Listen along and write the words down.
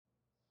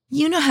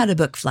You know how to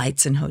book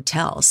flights and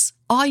hotels.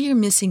 All you're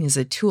missing is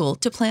a tool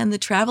to plan the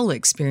travel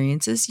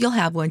experiences you'll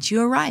have once you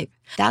arrive.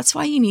 That's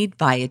why you need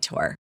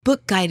Viator.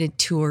 Book guided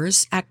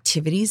tours,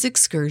 activities,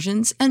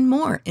 excursions, and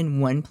more in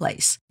one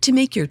place to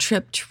make your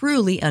trip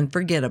truly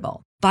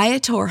unforgettable.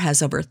 Viator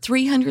has over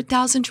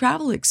 300,000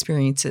 travel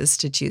experiences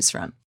to choose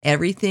from.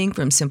 Everything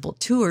from simple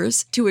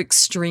tours to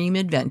extreme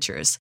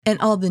adventures and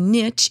all the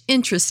niche,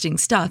 interesting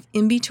stuff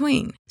in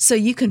between. So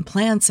you can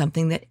plan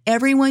something that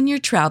everyone you're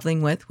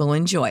traveling with will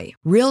enjoy.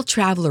 Real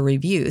traveler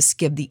reviews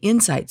give the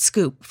inside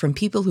scoop from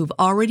people who've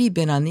already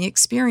been on the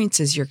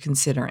experiences you're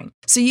considering.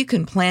 So you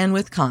can plan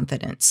with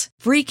confidence.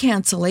 Free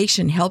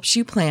cancellation helps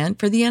you plan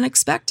for the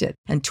unexpected.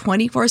 And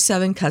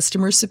 24/7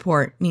 customer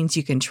support means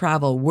you can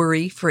travel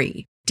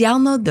worry-free.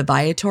 Download the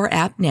Viator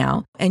app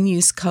now and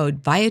use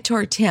code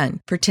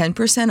Viator10 for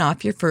 10%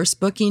 off your first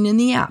booking in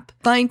the app.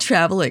 Find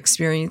travel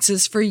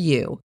experiences for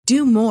you.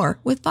 Do more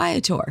with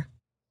Viator.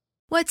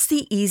 What's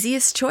the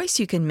easiest choice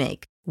you can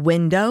make?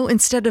 Window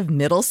instead of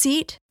middle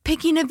seat?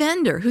 Picking a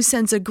vendor who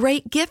sends a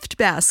great gift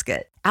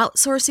basket?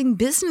 Outsourcing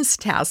business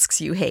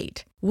tasks you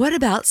hate? What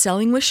about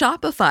selling with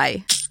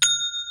Shopify?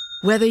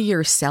 Whether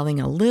you're selling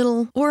a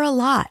little or a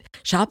lot,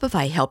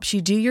 Shopify helps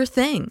you do your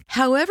thing,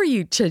 however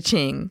you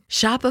cha-ching.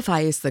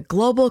 Shopify is the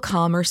global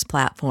commerce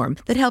platform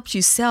that helps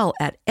you sell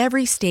at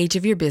every stage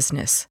of your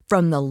business.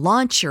 From the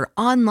launch your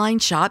online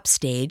shop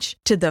stage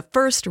to the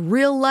first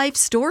real-life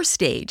store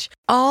stage,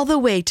 all the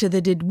way to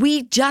the did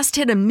we just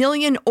hit a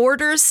million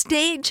orders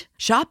stage?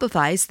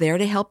 Shopify's there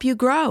to help you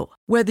grow.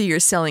 Whether you're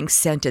selling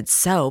scented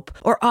soap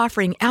or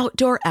offering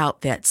outdoor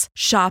outfits,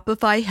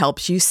 Shopify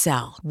helps you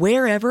sell.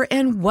 Wherever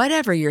and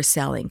whatever you're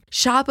selling,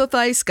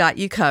 Shopify's got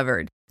you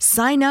covered.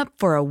 Sign up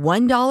for a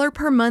 $1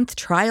 per month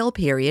trial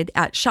period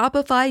at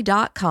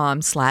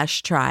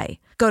shopify.com/try.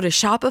 Go to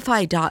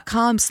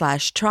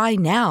shopify.com/try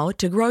now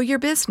to grow your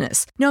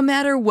business, no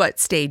matter what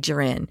stage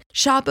you're in.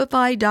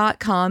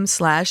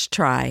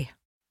 Shopify.com/try.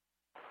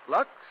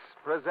 Lux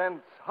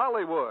presents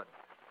Hollywood.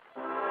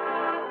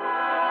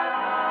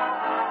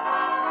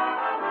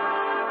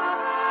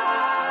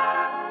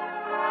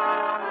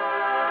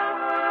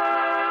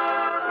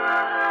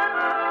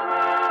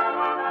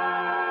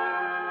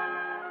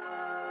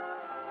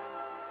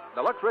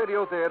 The Lux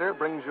Radio Theater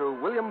brings you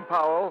William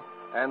Powell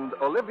and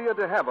Olivia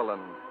de Havilland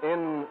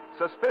in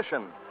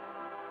Suspicion.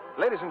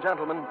 Ladies and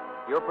gentlemen,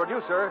 your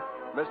producer,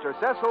 Mr.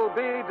 Cecil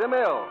B.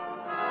 DeMille.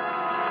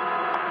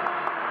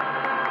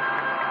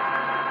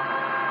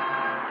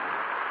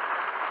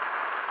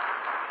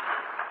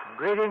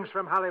 Greetings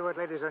from Hollywood,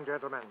 ladies and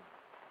gentlemen.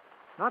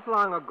 Not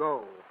long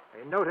ago,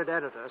 a noted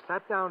editor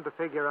sat down to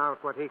figure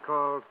out what he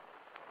called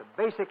the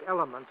basic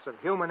elements of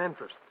human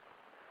interest.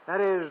 That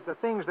is, the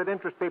things that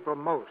interest people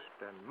most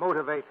and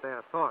motivate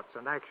their thoughts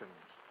and actions.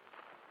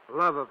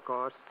 Love, of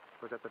course,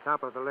 was at the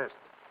top of the list.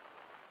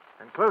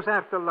 And close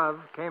after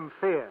love came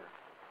fear,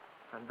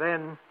 and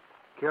then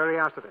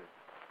curiosity.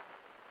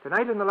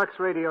 Tonight in the Lux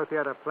Radio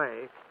Theater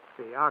play,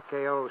 the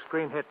RKO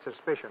screen hit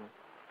Suspicion,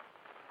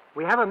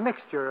 we have a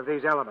mixture of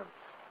these elements.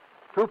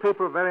 Two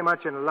people very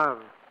much in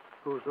love,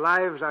 whose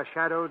lives are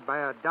shadowed by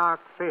a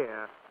dark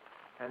fear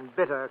and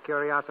bitter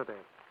curiosity.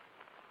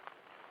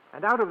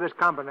 And out of this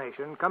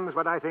combination comes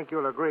what I think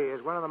you'll agree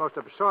is one of the most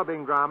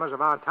absorbing dramas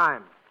of our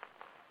time.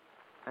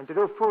 And to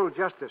do full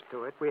justice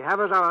to it, we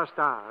have as our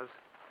stars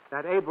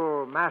that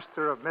able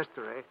master of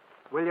mystery,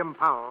 William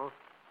Powell,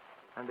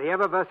 and the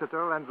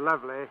ever-versatile and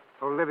lovely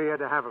Olivia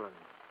de Havilland.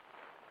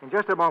 In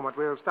just a moment,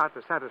 we'll start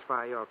to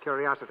satisfy your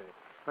curiosity.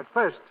 But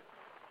first,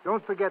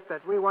 don't forget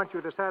that we want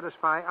you to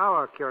satisfy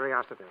our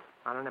curiosity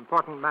on an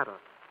important matter.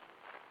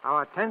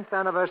 Our 10th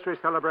anniversary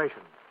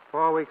celebration,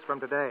 4 weeks from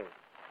today.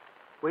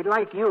 We'd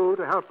like you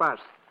to help us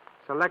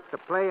select the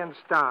play and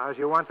stars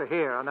you want to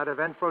hear on that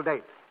eventful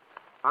date,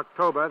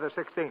 October the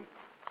 16th.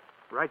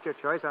 Write your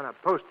choice on a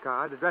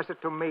postcard, address it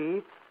to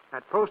me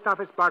at Post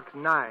Office Box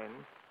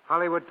 9,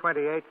 Hollywood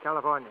 28,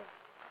 California.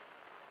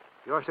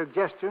 Your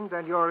suggestions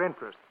and your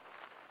interests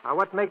are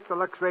what make the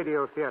Lux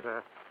Radio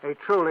Theater a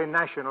truly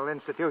national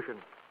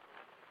institution.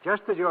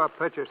 Just as your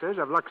purchases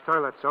of Lux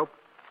toilet soap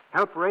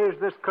help raise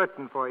this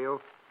curtain for you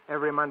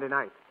every Monday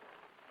night.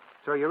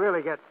 So you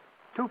really get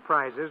 2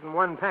 prizes in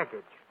one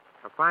package,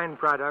 a fine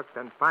product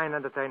and fine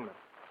entertainment.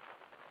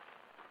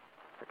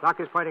 The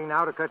clock is pointing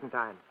now to curtain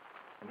time.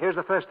 And here's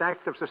the first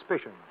act of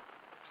Suspicion,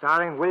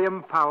 starring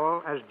William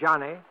Powell as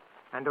Johnny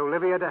and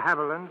Olivia de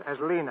Havilland as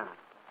Lena,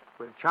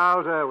 with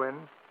Charles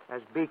Irwin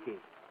as Beaky.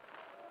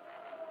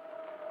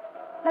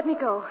 Let me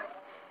go.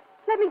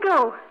 Let me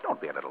go. Don't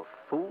be a little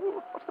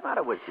fool. What's the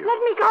matter with you?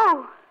 Let me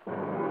go.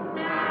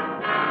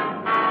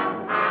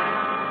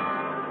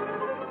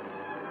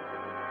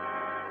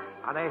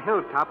 On a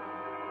hilltop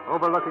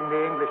overlooking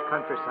the English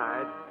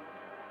countryside,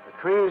 the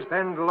trees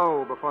bend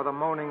low before the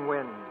moaning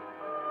wind.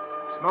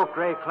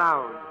 Smoke-gray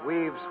clouds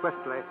weave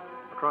swiftly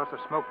across a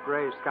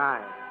smoke-gray sky.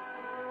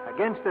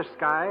 Against this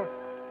sky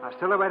are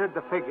silhouetted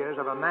the figures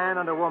of a man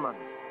and a woman.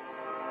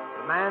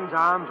 The man's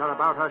arms are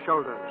about her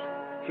shoulders.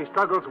 She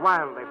struggles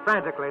wildly,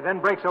 frantically, then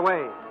breaks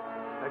away.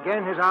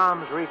 Again his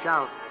arms reach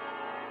out.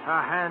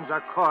 Her hands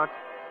are caught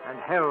and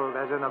held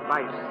as in a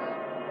vice.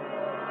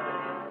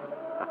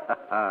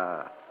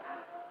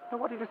 Now,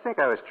 what did you think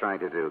I was trying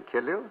to do?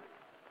 Kill you?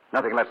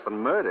 Nothing less than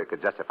murder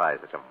could justify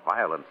such a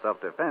violent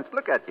self-defense.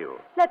 Look at you.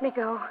 Let me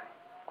go.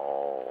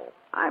 Oh,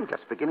 I'm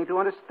just beginning to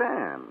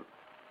understand.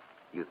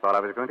 You thought I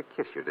was going to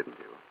kiss you, didn't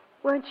you?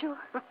 Weren't you?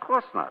 Of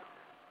course not.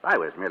 I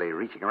was merely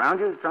reaching around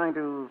you, trying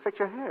to fix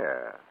your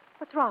hair.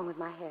 What's wrong with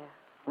my hair?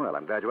 Well,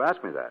 I'm glad you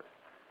asked me that.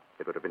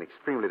 It would have been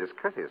extremely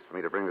discourteous for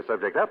me to bring the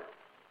subject up.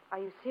 Are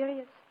you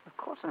serious? Of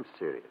course I'm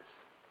serious.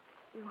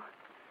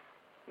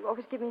 You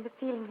always give me the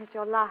feeling that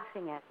you're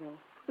laughing at me.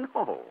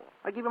 No,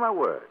 I give you my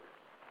word.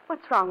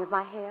 What's wrong with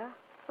my hair?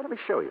 Well, let me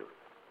show you.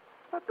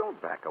 Now,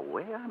 don't back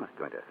away. I'm not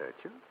going to hurt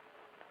you.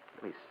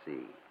 Let me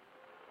see.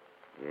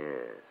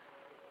 Yes,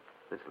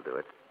 this'll do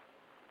it.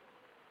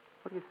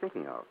 What are you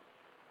thinking of?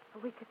 A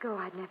week ago,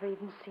 I'd never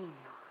even seen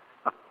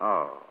you.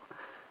 Oh.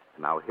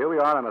 Now, here we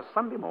are on a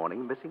Sunday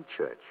morning missing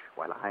church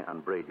while I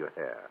unbraid your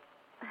hair.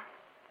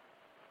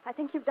 I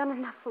think you've done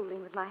enough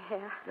fooling with my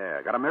hair.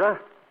 There, got a mirror?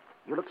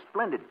 You look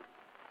splendid.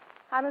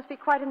 I must be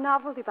quite a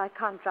novelty by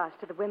contrast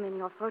to the women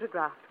you're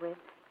photographed with.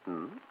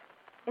 Hmm?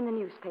 In the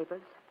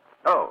newspapers.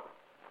 Oh.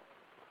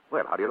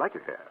 Well, how do you like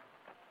your hair?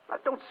 Now,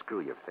 don't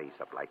screw your face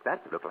up like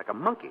that. You look like a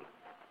monkey.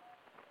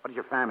 What does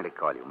your family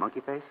call you,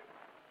 monkey face?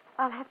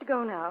 I'll have to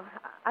go now.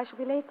 I shall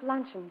be late for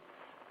luncheon.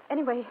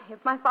 Anyway,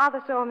 if my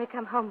father saw me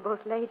come home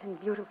both late and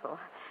beautiful,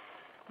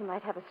 he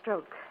might have a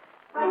stroke.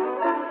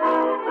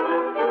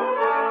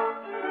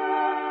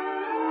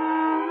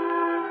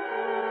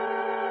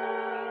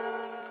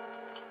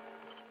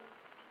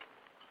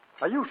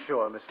 Are you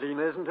sure Miss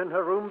Lena isn't in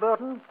her room,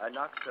 Burton? I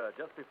knocked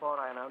just before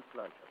I announced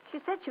luncheon. She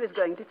said she was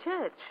going to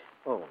church.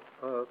 Oh,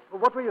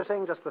 what were you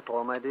saying just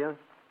before, my dear?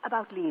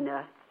 About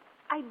Lena.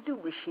 I do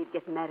wish she'd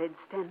get married,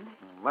 Stanley.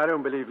 I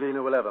don't believe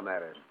Lena will ever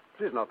marry.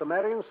 She's not the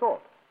marrying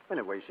sort.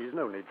 Anyway, she's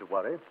no need to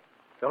worry.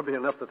 There'll be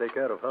enough to take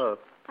care of her.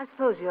 I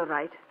suppose you're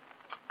right.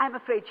 I'm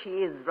afraid she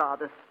is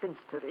rather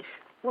spinsterish.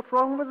 What's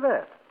wrong with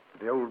that?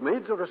 The Old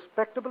Maid's a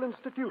respectable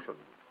institution,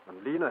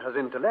 and Lena has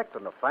intellect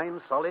and a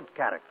fine, solid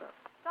character.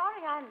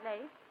 Sorry I'm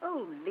late.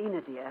 Oh,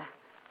 Lena, dear.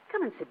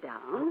 Come and sit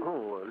down.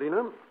 Oh,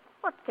 Lena?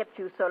 What kept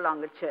you so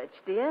long at church,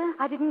 dear?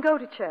 I didn't go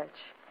to church.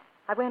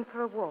 I went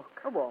for a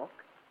walk. A walk?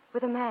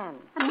 With a man.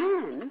 A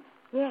man?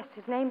 Yes,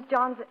 his name's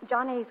John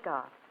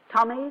Aysgarth.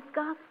 Tom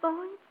Aysgarth's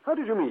boy? How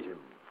did you meet him?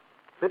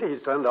 Pity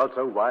he's turned out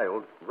so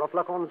wild. Rough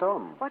luck on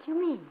Tom. What do you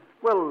mean?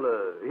 Well,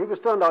 he was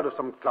turned out of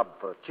some club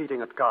for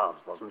cheating at cards,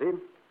 wasn't he?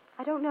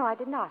 I don't know. I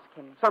didn't ask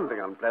him. Something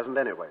unpleasant,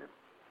 anyway.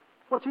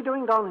 What's he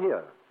doing down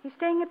here? He's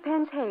staying at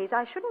Penn's Hayes.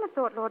 I shouldn't have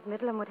thought Lord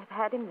Midland would have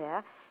had him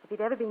there if he'd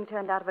ever been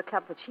turned out of a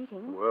club for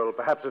cheating. Well,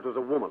 perhaps it was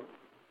a woman.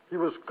 He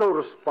was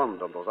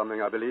correspondent or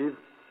something, I believe.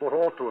 Or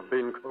ought to have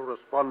been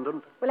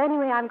correspondent. Well,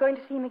 anyway, I'm going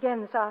to see him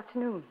again this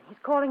afternoon. He's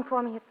calling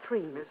for me at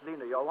 3. Miss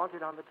Lena, you're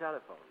wanted on the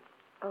telephone.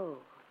 Oh.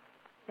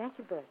 Thank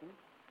you, Burton.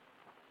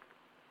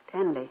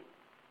 Stanley,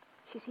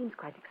 she seems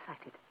quite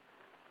excited.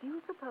 Do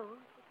you suppose?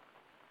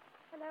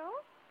 Hello?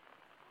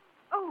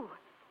 Oh,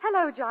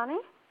 hello, Johnny.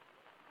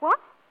 What?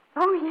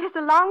 Oh, yes,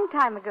 a long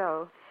time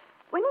ago.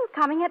 When are you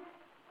coming at...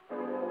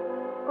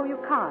 Oh, you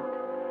can't.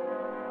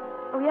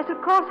 Oh, yes, of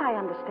course I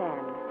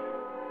understand.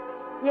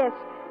 Yes,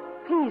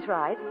 please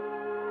write.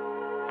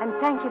 And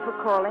thank you for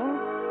calling.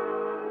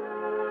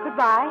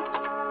 Goodbye.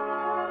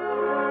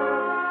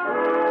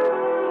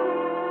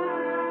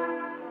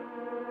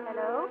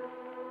 Hello?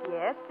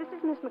 Yes, this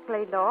is Miss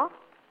McLeodlaw.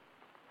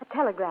 A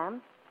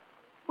telegram.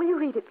 Will you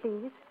read it,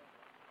 please?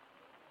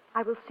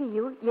 I will see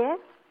you, yes?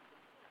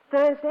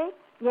 Thursday,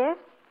 yes?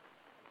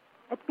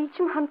 At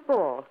Beecham Hunt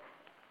Ball.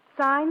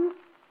 Signed,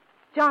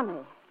 Johnny.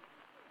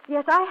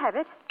 Yes, I have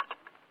it.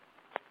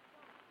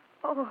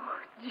 Oh,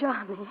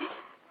 Johnny.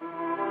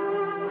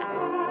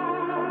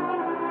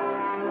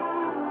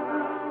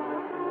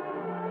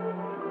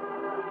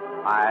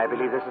 I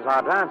believe this is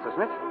our dance,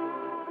 isn't it?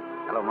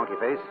 Hello, monkey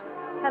face.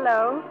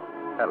 Hello.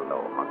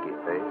 Hello, monkey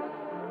face.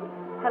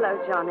 Hello,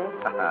 Johnny.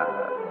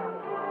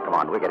 Come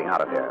on, we're getting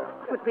out of here.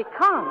 But we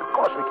can't. Of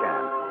course we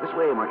can. This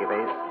way, monkey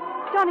face.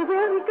 Johnny,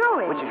 where are we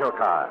going? Which is your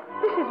car?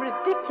 This is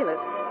ridiculous.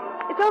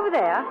 It's over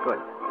there. Good.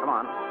 Come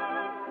on.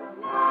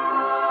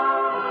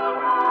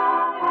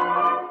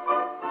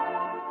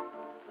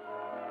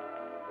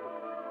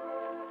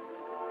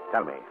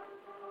 Tell me,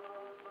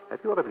 have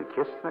you ever been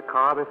kissed in a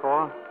car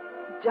before?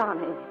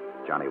 Johnny.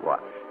 Johnny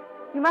what?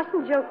 You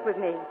mustn't joke with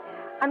me.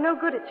 I'm no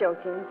good at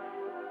joking.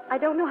 I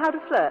don't know how to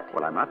flirt.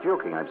 Well, I'm not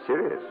joking. I'm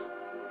serious.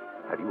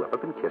 Have you ever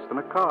been kissed in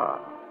a car?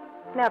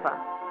 Never.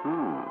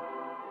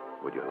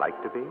 Would you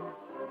like to be?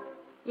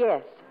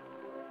 Yes.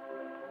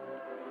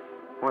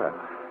 Well,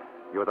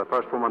 you're the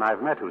first woman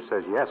I've met who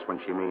says yes when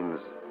she means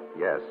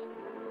yes.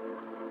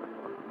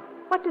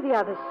 What do the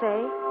others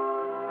say?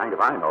 Hanged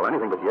if I know,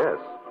 anything but yes.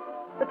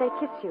 But they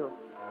kiss you.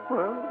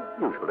 Well,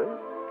 usually.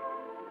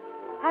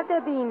 Have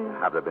there been...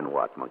 Have there been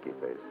what, monkey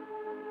face?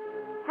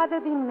 Have there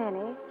been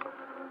many?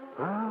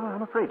 Well,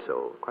 I'm afraid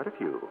so. Quite a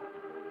few.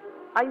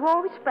 Are you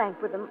always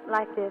frank with them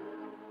like this?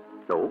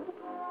 No.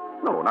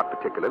 No, not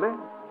particularly.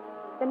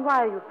 Then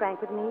why are you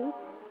frank with me?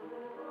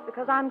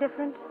 Because I'm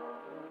different?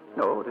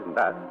 No, it isn't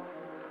that.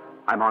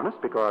 I'm honest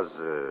because,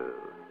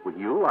 with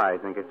you, I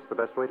think it's the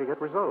best way to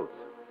get results.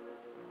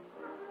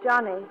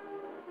 Johnny,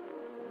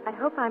 I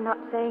hope I'm not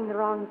saying the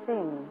wrong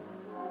thing.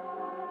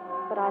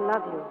 But I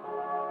love you.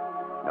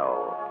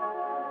 No,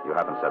 you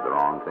haven't said the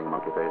wrong thing,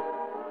 Monkey Face.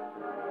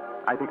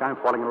 I think I'm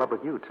falling in love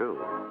with you, too.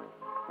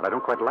 But I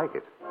don't quite like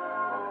it.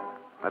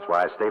 That's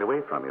why I stayed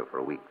away from you for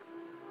a week.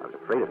 I was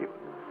afraid of you.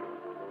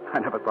 I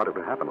never thought it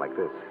would happen like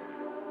this.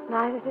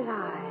 Neither did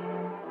I.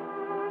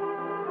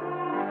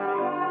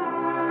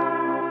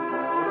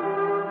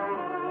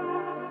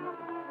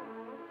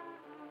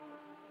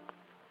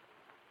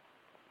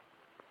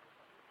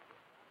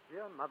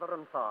 Dear Mother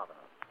and Father,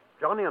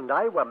 Johnny and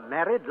I were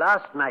married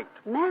last night.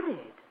 Married?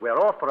 We're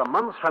off for a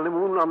month's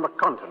honeymoon on the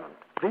continent.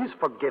 Please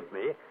forgive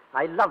me.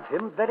 I love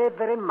him very,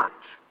 very much.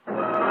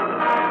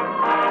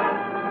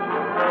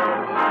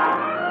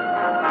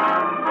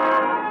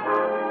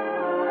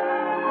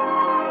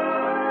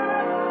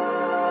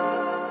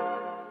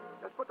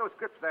 Just put those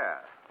scripts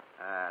there.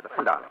 The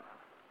front, darling.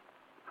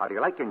 How do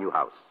you like your new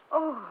house?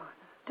 Oh,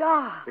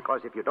 darling.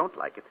 Because if you don't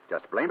like it,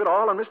 just blame it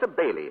all on Mr.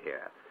 Bailey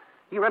here.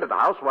 He rented the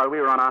house while we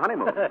were on our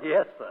honeymoon.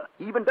 Yes, sir.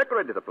 He even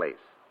decorated the place.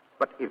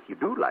 But if you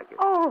do like it...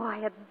 Oh, I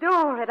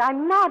adore it.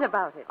 I'm mad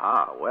about it.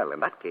 Ah, well, in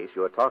that case,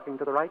 you're talking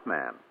to the right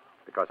man.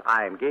 Because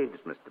I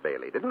engaged Mr.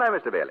 Bailey. Didn't I,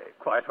 Mr. Bailey?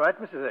 Quite right,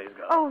 Mrs.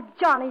 Aysgarth. Oh,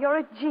 Johnny, you're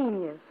a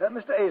genius.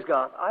 Mr.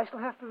 Aysgarth, I shall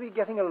have to be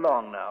getting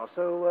along now,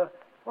 so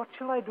what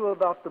shall I do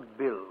about the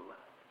bill?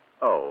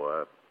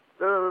 Oh,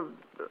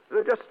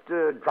 just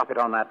drop it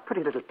on that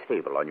pretty little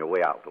table on your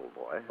way out, old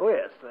boy. Oh,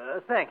 yes.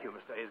 Thank you,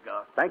 Mr.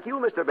 Aysgarth. Thank you,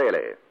 Mr.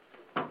 Bailey.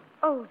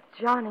 Oh,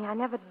 Johnny, I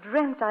never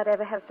dreamt I'd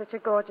ever have such a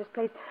gorgeous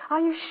place.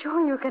 Are you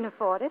sure you can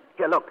afford it?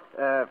 Here, look.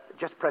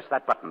 Just press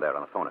that button there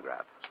on the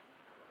phonograph.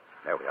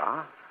 There we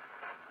are.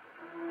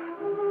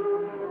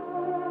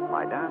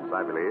 My dance,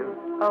 I believe.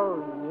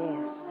 Oh,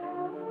 yes.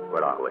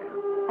 Where are we?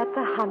 At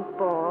the Hunt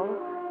Ball.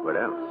 Where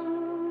else?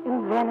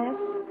 In Venice.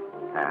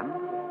 And?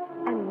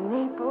 And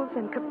Naples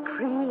and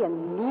Capri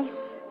and Nice.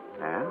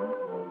 And?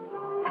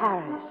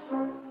 Paris.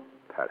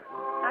 Paris.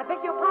 I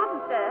beg your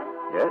pardon, sir.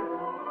 Yes?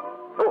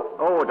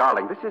 Oh,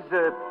 darling, this is,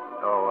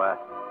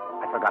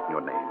 I've forgotten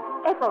your name.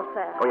 Ethel,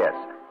 sir. Oh, yes.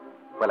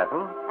 Well,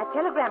 Ethel? A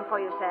telegram for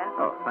you, sir.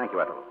 Oh, thank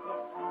you, Ethel.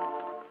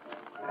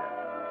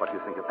 What do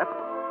you think of Ethel?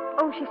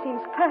 Oh, she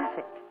seems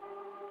perfect.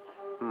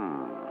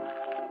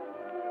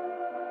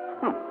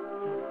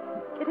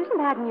 It isn't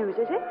bad news,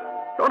 is it?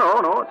 Oh,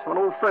 no. It's an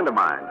old friend of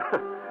mine.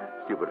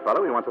 Stupid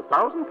fellow. He wants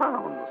 £1,000.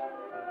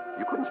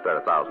 You couldn't spare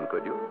 1,000,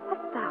 could you?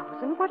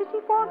 1,000? What does he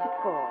want it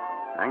for?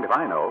 Hanged if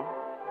I know.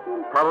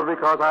 Probably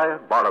because I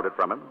borrowed it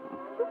from him.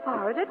 You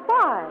borrowed it?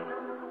 Why?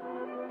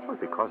 Well,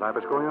 because I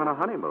was going on a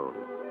honeymoon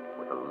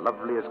with the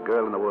loveliest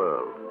girl in the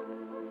world.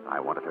 I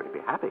wanted her to be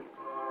happy.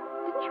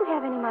 Didn't you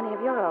have any money of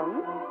your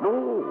own?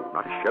 No,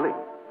 not a shilling.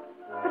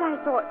 But I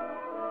thought...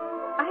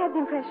 I had the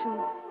impression...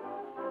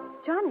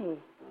 Johnny,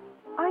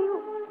 are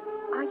you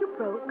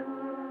broke?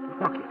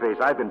 Monkey face,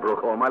 I've been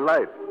broke all my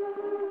life.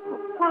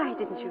 Why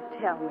didn't you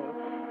tell me?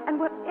 And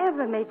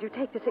whatever made you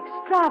take this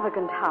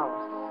extravagant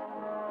house?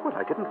 Well,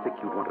 I didn't think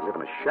you'd want to live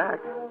in a shack.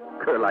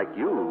 A girl like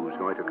you who's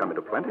going to come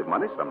into plenty of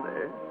money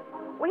someday.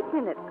 Wait a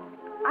minute.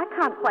 I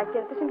can't quite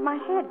get this into my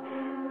head.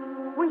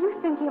 Were you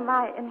thinking of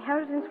my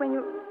inheritance when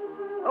you...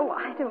 Oh,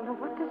 I don't know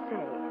what to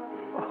say.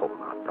 Oh,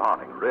 now,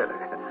 darling, really.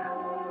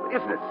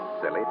 Isn't it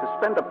silly to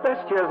spend the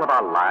best years of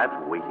our lives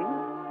waiting?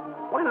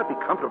 Why not be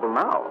comfortable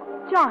now?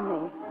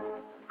 Johnny,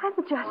 I'm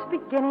just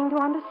beginning to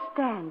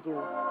understand you.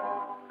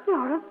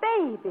 You're a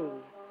baby.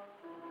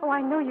 Oh,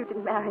 I know you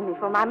didn't marry me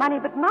for my money,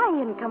 but my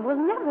income will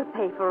never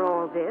pay for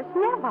all this.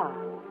 Never.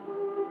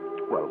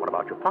 Well, what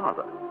about your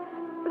father?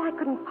 Well, I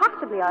couldn't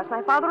possibly ask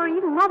my father or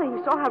even Mother.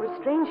 You saw how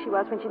restrained she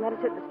was when she met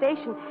us at the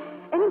station.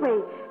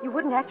 Anyway, you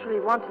wouldn't actually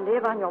want to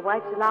live on your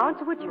wife's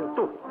allowance, would you?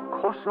 Oh,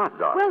 of course not,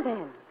 darling. Well,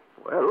 then.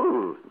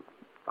 Well,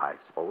 I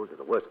suppose if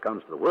the worst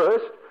comes to the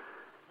worst,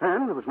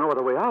 and there was no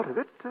other way out of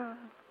it,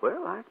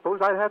 well, I suppose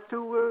I'd have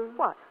to,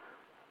 What?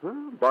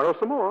 Borrow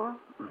some more.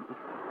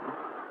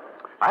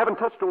 I haven't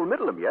touched old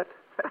Middleham yet.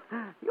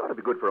 He ought to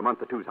be good for a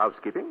month or two's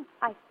housekeeping.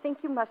 I think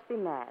you must be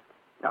mad.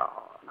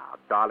 Oh, now,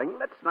 darling,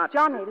 let's not...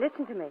 Johnny,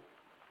 listen to me.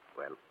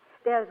 Well?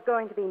 There's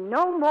going to be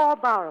no more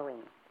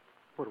borrowing.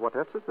 Well, what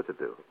else is there to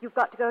do? You've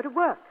got to go to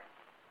work.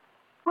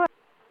 Work.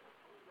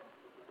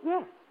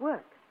 Yes,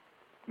 work.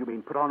 You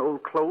mean put on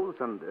old clothes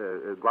and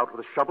go out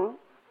with a shovel?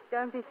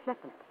 Don't be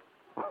flippant.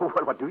 Oh,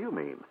 well, what do you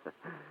mean?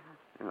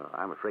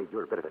 I'm afraid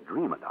you're a bit of a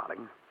dreamer,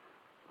 darling.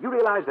 You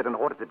realize that in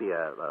order to be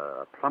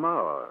a plumber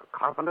or a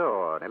carpenter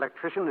or an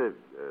electrician...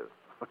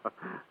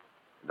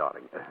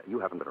 darling, you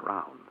haven't been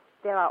around.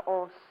 There are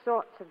all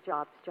sorts of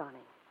jobs, Johnny.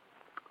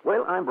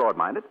 Well, I'm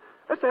broad-minded.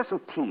 Let's have some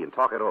tea and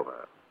talk it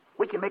over.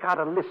 We can make out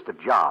a list of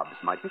jobs.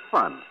 Might be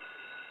fun.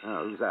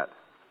 Oh, who's that?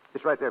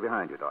 It's right there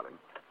behind you, darling.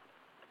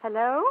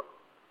 Hello?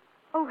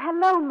 Oh,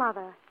 hello,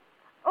 Mother.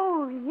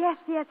 Oh, yes,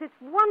 it's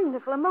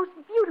wonderful. A most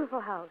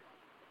beautiful house.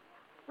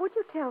 Would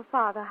you tell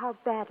Father how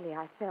badly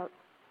I felt?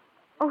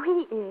 Oh,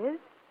 he is?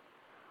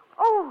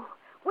 Oh,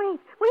 wait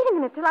a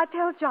minute till I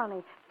tell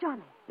Johnny.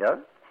 Johnny. Yeah?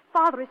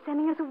 Father is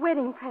sending us a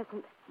wedding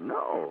present.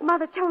 No.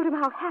 Mother told him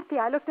how happy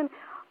I looked, and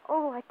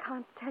oh, I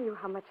can't tell you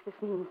how much this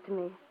means to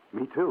me.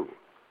 Me too.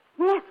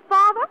 Yes,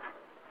 Father?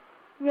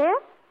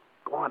 Yes?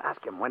 Go on,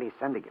 ask him when he's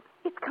sending it.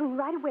 It's coming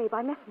right away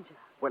by messenger.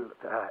 Well,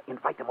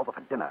 invite them over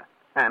for dinner.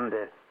 And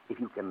if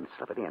you can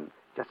slip it in,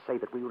 just say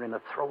that we were in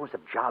the throes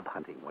of job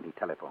hunting when he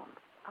telephoned.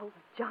 Oh,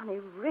 Johnny,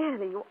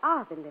 really, you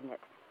are the limit.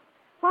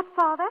 What,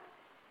 Father?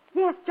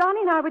 Yes,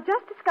 Johnny and I were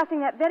just discussing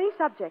that very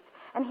subject,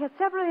 and he has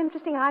several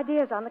interesting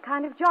ideas on the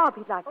kind of job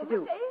he'd like to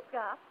do. Mr.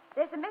 Asgar,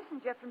 there's a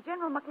messenger from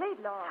General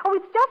McLeodlaw. Oh,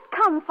 it's just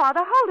come,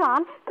 Father. Hold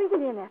on. Bring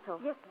it in,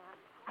 Ethel. Yes, ma'am.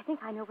 I think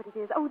I know what it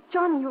is. Oh,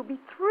 Johnny, you'll be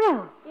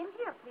thrilled. In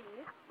here,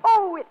 please.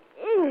 Oh, it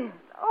is.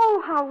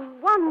 Oh, how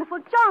wonderful.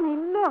 Johnny,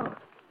 look.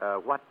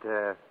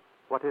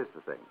 What is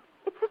the thing?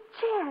 It's a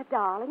chair,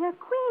 darling, a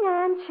Queen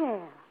Anne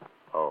chair.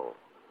 Oh.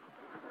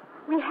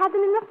 We had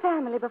them in the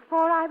family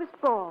before I was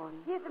born.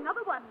 Here's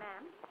another one,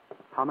 ma'am.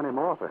 How many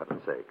more, for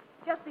heaven's sake?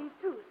 Just these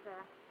two, sir.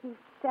 He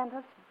sent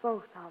us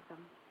both of them.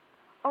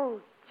 Oh,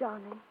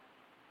 Johnny,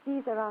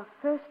 these are our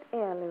first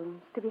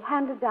heirlooms to be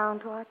handed down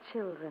to our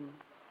children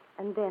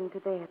and then to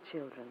their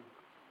children.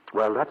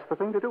 Well, that's the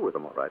thing to do with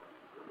them, all right.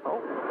 Oh,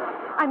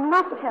 I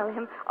must tell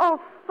him. Oh,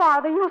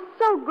 Father, you're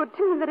so good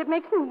to me that it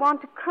makes me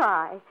want to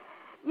cry.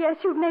 Yes,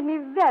 you've made me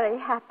very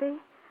happy.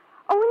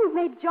 Oh, and you've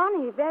made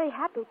Johnny very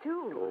happy,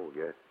 too. Oh,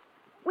 yes.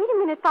 Wait a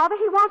minute, Father.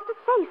 He wants to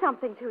say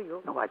something to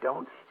you. No, I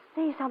don't.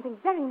 Say something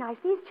very nice.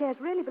 These chairs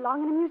really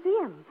belong in a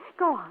museum.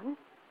 Go on.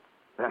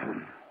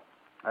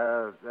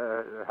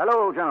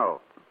 Hello,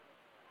 General.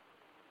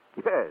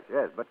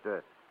 Yes, but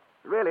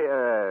really,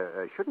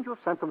 shouldn't you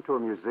have sent them to a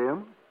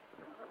museum?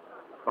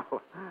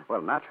 Oh,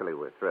 well, naturally,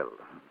 we're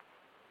thrilled.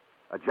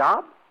 A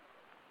job?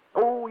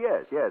 Oh,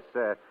 yes.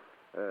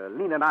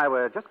 Lena and I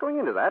were just going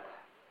into that.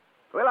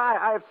 Well,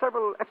 I have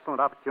several excellent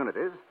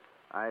opportunities.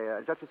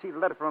 I just received a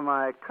letter from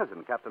my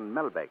cousin, Captain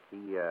Melbeck.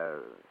 He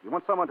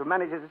wants someone to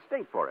manage his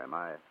estate for him.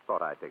 I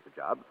thought I'd take the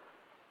job.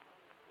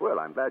 Well,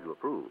 I'm glad you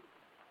approve.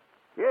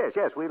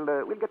 Yes, we'll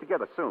get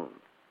together soon.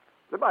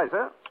 Goodbye,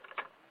 sir.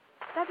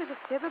 That was a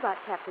fib about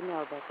Captain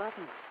Melbeck,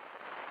 wasn't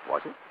it?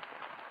 Was it?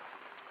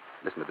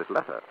 Listen to this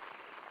letter.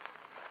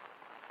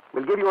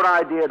 We'll give your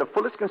idea the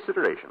fullest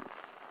consideration.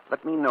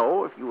 Let me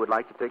know if you would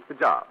like to take the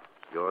job.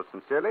 Yours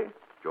sincerely,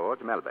 George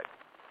Melbeck.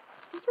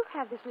 Did you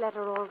have this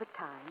letter all the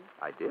time?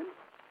 I did?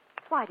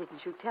 Why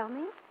didn't you tell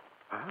me?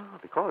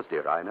 Because,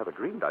 dear, I never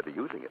dreamed I'd be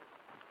using it.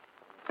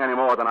 Any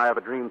more than I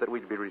ever dreamed that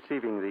we'd be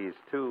receiving these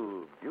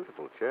two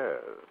beautiful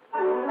chairs.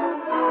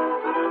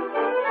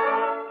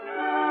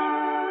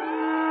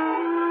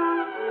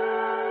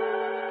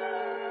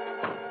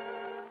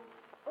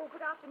 Oh,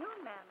 good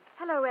afternoon, ma'am.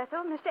 Hello,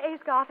 Ethel. Mr.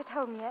 Asgarth at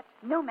home yet?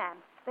 No, ma'am.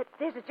 But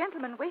there's a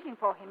gentleman waiting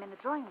for him in the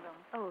drawing room.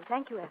 Oh,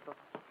 thank you, Ethel.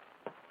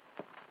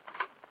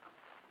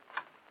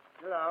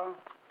 Hello.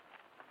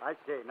 I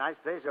say, nice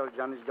place old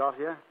Johnny's got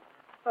here.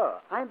 Oh,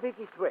 I'm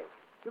Beaky Thwaite.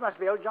 You must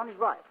be old Johnny's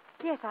wife.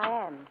 Yes, I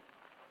am.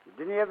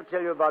 Didn't he ever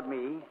tell you about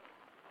me?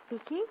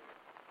 Beaky?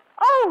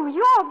 Oh,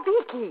 you're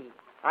Beaky.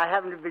 I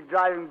happened to be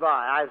driving by.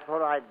 I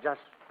thought I'd just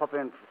pop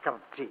in for a cup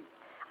of tea.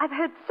 I've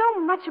heard so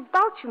much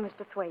about you,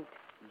 Mr. Thwaite.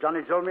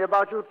 Johnny told me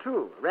about you,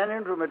 too. Ran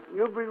into him at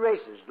Newbury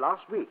Races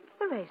last week.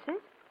 The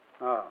races?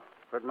 Oh,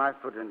 put my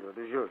foot into it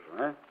as usual,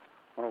 eh?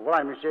 Well, what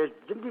I mean is,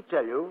 didn't he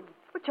tell you?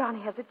 Well,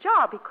 Johnny has a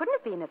job. He couldn't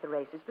have been at the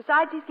races.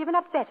 Besides, he's given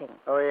up betting.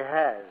 Oh, he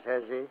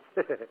has he?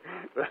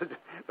 Well,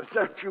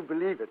 don't you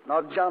believe it?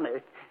 Not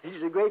Johnny.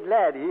 He's a great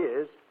lad, he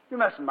is. You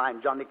mustn't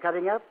mind Johnny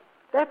cutting up.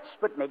 That's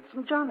what makes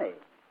him Johnny.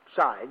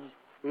 Besides,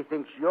 he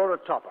thinks you're a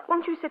topper.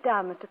 Won't you sit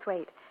down, Mr.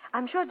 Thwaite?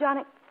 I'm sure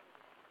Johnny...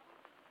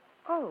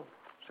 Oh.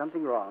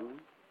 Something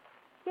wrong?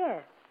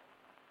 Yes.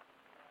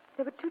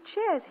 There were 2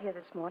 chairs here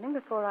this morning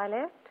before I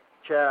left.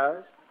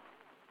 Chairs?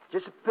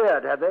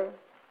 Disappeared, have they?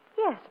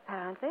 Yes,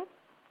 apparently.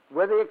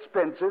 Were they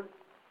expensive?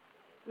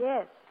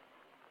 Yes.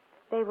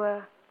 They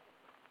were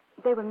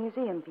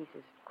museum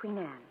pieces. Queen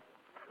Anne.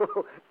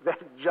 Oh,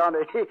 that Johnny,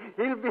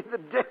 he'll be the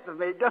death of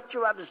me. Don't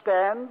you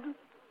understand?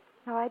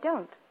 No, I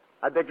don't.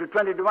 I bet you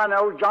 20 to 1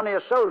 old Johnny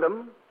has sold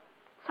them.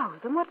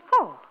 Sold them? What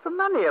for? For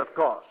money, of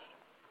course.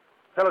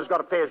 Fellow's got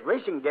to pay his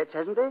racing debts,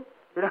 hasn't he?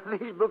 You know,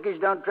 these bookies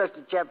don't trust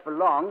a chap for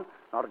long.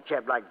 Not a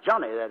chap like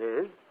Johnny, that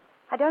is.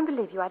 I don't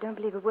believe you. I don't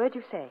believe a word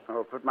you say.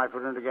 Oh, put my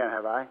foot in it again,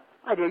 have I?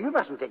 My dear, you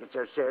mustn't take it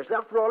so seriously.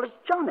 After all, it's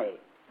Johnny.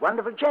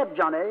 Wonderful chap,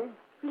 Johnny.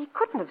 Well, he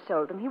couldn't have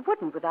sold them. He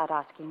wouldn't without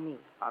asking me.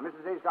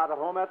 Mrs. Asgarth at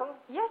home, Ethel?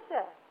 Yes,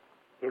 sir.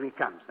 Here he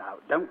comes now.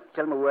 Don't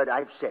tell him a word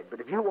I've said,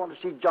 but if you want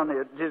to see Johnny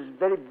at his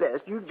very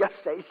best, you just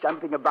say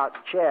something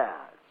about chairs.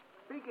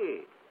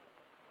 Beaky.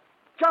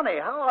 Johnny,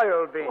 how are you,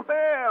 old bean?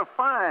 Well,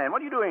 fine.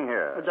 What are you doing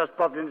here? I just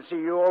popped in to see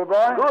you, old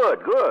boy.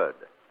 Good.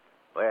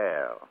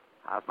 Well,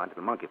 how's my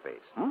little monkey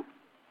face,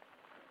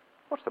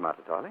 What's the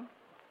matter, darling?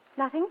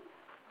 Nothing.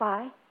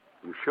 Why?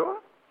 You sure?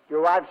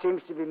 Your wife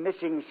seems to be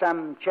missing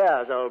some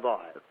chairs, old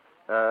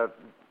boy.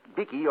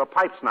 Beaky, your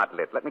pipe's not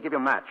lit. Let me give you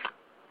a match.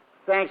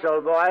 Thanks,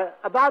 old boy.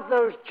 About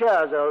those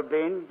chairs, old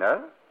bean. Huh?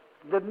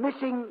 The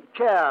missing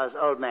chairs,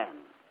 old man.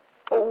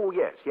 Oh,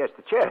 yes,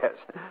 the chairs.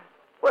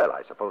 Well,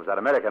 I suppose that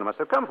American must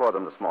have come for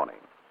them this morning.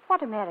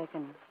 What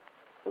American?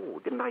 Oh,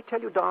 didn't I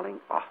tell you, darling?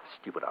 Oh,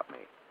 stupid of me.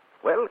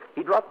 Well,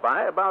 he dropped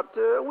by about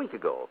a week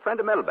ago, a friend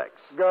of Melbeck's.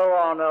 Go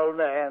on, old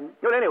man.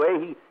 Well,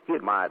 anyway, he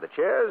admired the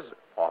chairs,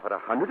 offered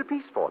 $100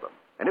 apiece for them.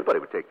 Anybody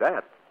would take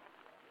that.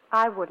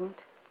 I wouldn't.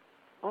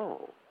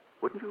 Oh,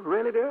 wouldn't you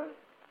really, dear?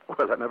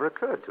 Well, that never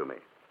occurred to me.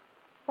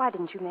 Why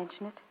didn't you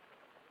mention it?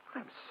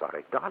 I'm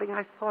sorry, darling.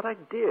 I thought I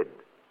did.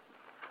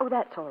 Oh,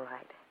 that's all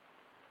right.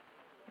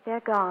 If they're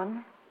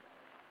gone,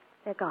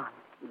 they're gone.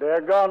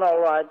 They're gone, all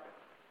right.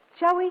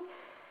 Shall we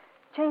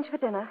change for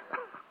dinner?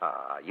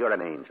 You're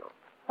an angel.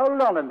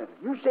 Hold on a minute.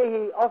 You say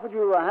he offered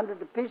you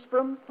 $100 apiece for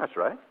them? That's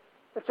right.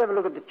 Let's have a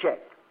look at the check.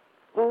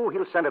 Oh,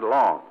 he'll send it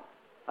along.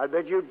 I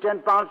bet you 10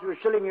 pounds to a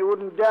shilling you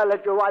wouldn't dare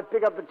let your wife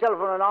pick up the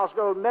telephone and ask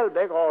old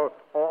Melbeck, or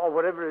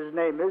whatever his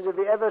name is, if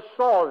he ever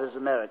saw this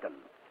American.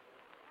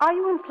 Are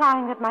you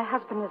implying that my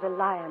husband is a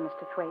liar,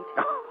 Mr. Thwaite?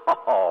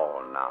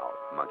 Oh, now,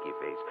 monkey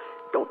face.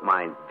 Don't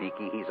mind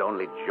Beaky. He's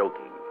only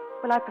joking.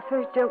 Well, I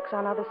prefer jokes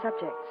on other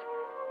subjects.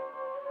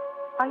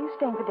 Are you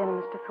staying for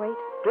dinner, Mr. Thwaite?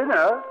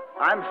 Dinner?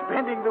 I'm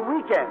spending the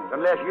weekend,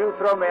 unless you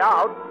throw me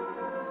out.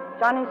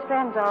 Johnny's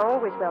friends are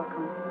always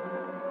welcome,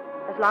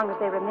 as long as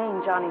they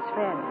remain Johnny's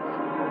friends.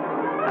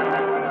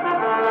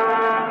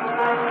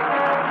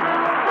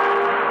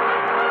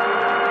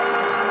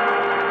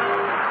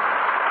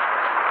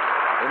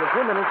 In a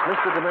few minutes,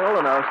 Mr. DeMille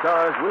and our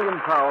stars William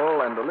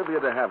Powell and Olivia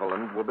de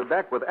Havilland will be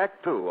back with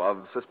Act Two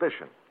of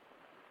Suspicion.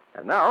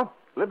 And now,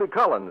 Libby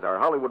Collins, our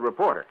Hollywood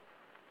reporter.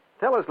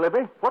 Tell us,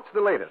 Libby, what's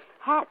the latest?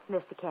 Hats,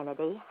 Mr.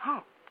 Kennedy,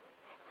 hats.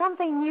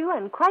 Something new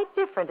and quite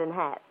different in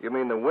hats. You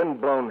mean the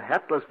wind-blown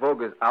hatless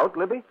vogue is out,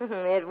 Libby?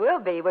 It will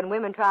be when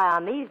women try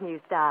on these new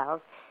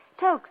styles.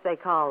 Toques, they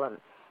call them.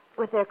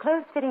 With their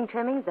close-fitting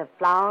trimmings of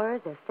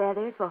flowers or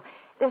feathers, well,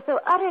 they're so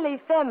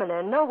utterly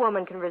feminine, no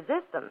woman can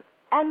resist them.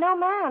 And no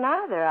man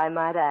either, I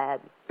might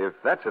add. If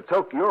that's a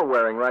toque you're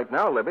wearing right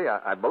now, Libby,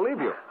 I believe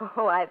you.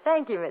 Oh, I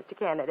thank you, Mr.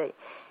 Kennedy.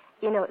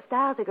 You know,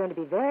 styles are going to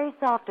be very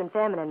soft and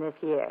feminine this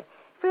year.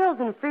 Frills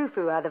and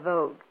frou-frou are the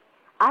vogue.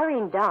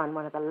 Irene Dunn,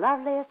 one of the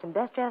loveliest and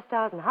best-dressed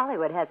stars in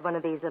Hollywood, has one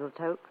of these little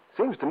toques.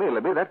 Seems to me,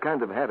 Libby, that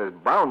kind of hat is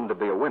bound to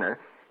be a winner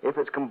if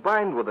it's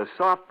combined with a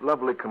soft,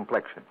 lovely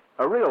complexion.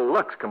 A real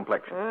luxe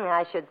complexion.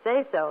 I should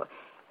say so.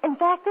 In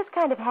fact, this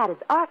kind of hat is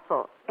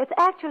artful. It's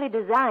actually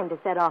designed to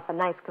set off a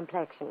nice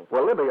complexion.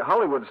 Well, Libby,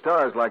 Hollywood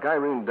stars like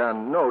Irene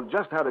Dunn know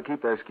just how to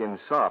keep their skin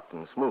soft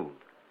and smooth.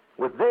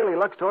 With daily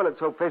Lux Toilet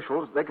Soap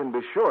facials, they can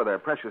be sure their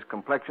precious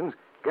complexions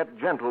get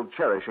gentle,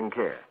 cherishing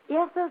care.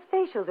 Yes, those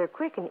facials are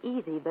quick and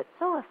easy, but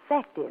so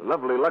effective.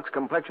 Lovely Lux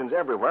complexions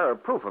everywhere are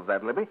proof of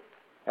that, Libby.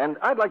 And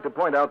I'd like to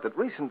point out that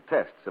recent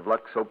tests of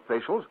Lux Soap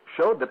facials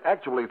showed that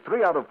actually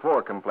 3 out of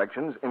 4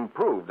 complexions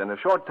improved in a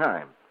short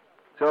time.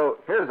 So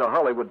here's a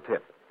Hollywood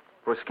tip.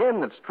 For skin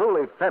that's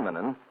truly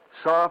feminine,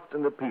 soft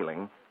and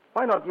appealing,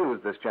 why not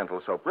use this gentle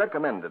soap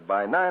recommended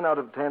by 9 out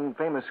of 10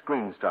 famous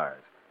screen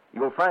stars?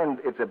 You'll find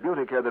it's a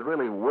beauty care that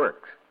really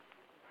works.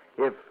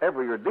 If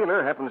ever your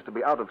dealer happens to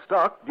be out of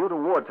stock due to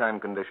wartime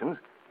conditions,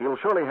 he'll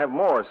surely have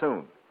more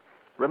soon.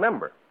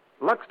 Remember,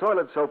 Lux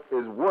Toilet Soap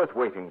is worth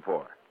waiting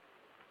for.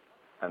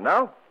 And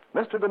now,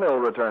 Mr.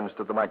 DeMille returns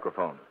to the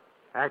microphone.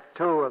 Act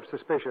Two of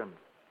Suspicion,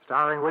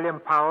 starring William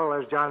Powell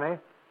as Johnny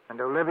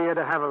and Olivia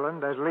de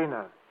Havilland as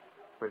Lena,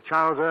 with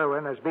Charles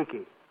Irwin as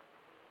Beaky.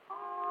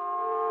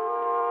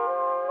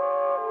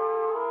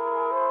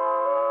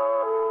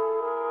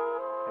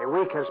 A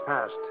week has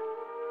passed,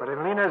 but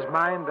in Lena's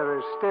mind there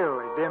is still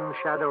a dim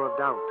shadow of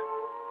doubt,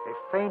 a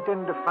faint,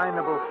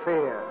 indefinable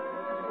fear,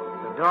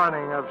 the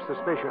dawning of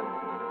suspicion.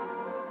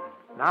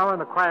 Now in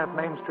the quiet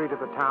main street of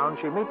the town,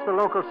 she meets the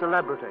local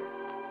celebrity,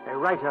 a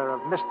writer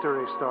of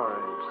mystery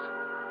stories.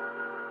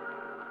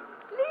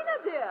 Lena,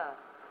 dear.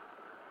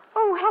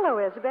 Oh, hello,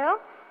 Isabel.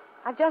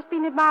 I've just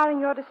been admiring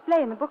your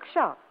display in the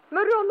bookshop.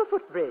 Murder on the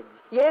Footbridge.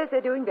 Yes,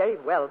 they're doing very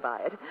well by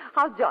it.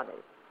 How's Johnny?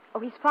 Oh,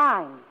 he's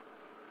fine.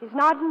 He's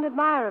not an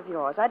admirer of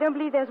yours. I don't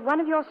believe there's one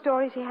of your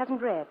stories he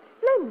hasn't read.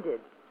 Splendid.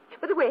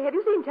 By the way, have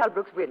you seen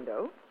Talbrook's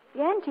window?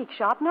 The antique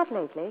shop, not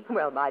lately.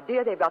 Well, my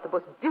dear, they've got the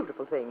most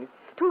beautiful things.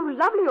 2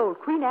 lovely old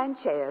Queen Anne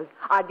chairs.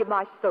 I'd give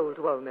my soul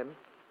to own them.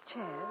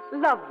 Chairs?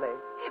 Lovely.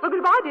 Well,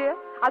 goodbye, dear.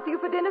 I'll see you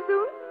for dinner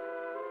soon.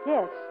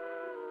 Yes,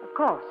 of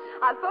course.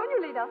 I'll phone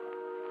you, Lena.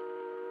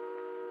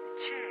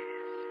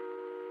 Chairs.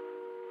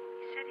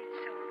 He said he'd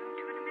sold them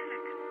to an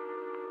American.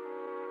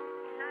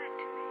 He lied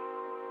to me.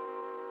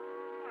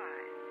 Why?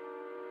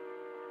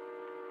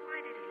 Why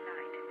did he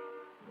lie to me?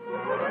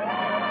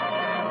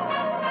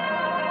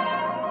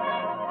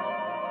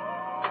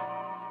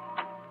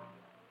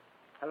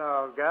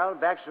 Hello, girl.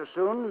 Back so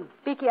soon?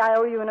 Beaky, I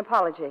owe you an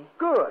apology.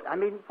 Good. I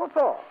mean, what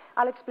for?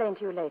 I'll explain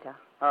to you later.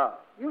 Oh,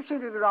 you seem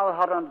to be rather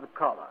hot under the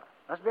collar.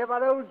 Must be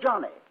about old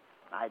Johnny.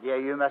 My dear,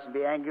 you mustn't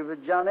be angry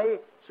with Johnny.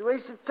 It's a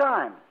waste of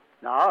time.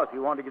 Now, if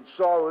you want to get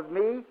sore with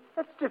me,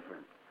 that's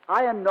different.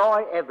 I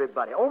annoy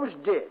everybody. Always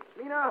did.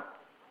 Lena?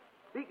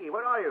 Beaky,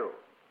 where are you?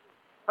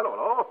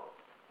 Hello.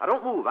 Now,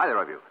 don't move, either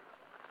of you.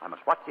 I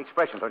must watch the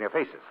expressions on your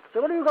faces.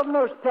 So what have you got in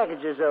those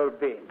packages, old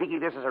bean? Vicky,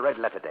 this is a red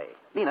letter day.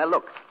 Lena,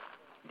 look.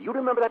 Do you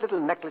remember that little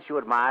necklace you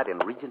admired in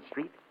Regent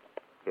Street?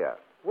 Here.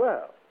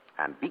 Well.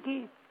 And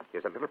Vicky,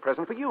 here's a little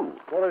present for you.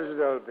 What is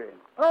it, old bean?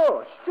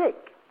 Oh, a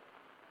stick.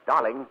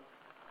 Darling,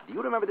 do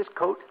you remember this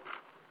coat?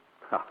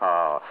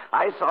 Oh,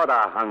 I saw the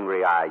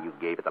hungry eye you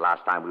gave it the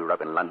last time we were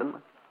up in London.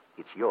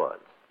 It's yours.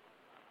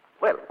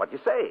 Well, what do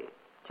you say?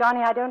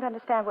 Johnny, I don't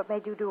understand what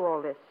made you do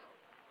all this.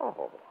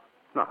 Oh,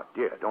 no,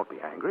 dear, don't be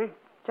angry.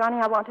 Johnny,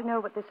 I want to know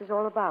what this is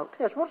all about.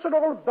 Yes, what's it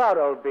all about,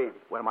 old bean?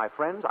 Well, my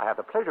friends, I have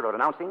the pleasure of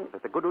announcing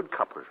that the Goodwood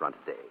Cup was run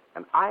today,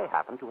 and I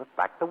happen to have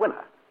backed the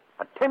winner.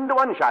 A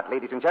 10-to-1 shot,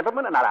 ladies and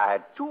gentlemen, and I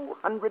had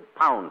 200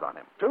 pounds on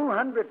him.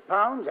 200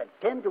 pounds at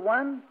 10 to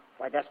 1?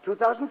 Why, that's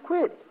 2,000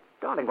 quid.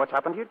 Darling, what's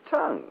happened to your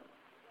tongue?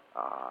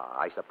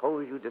 I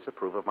suppose you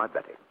disapprove of my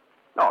betting.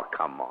 Oh,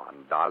 come on,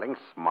 darling,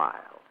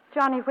 smile.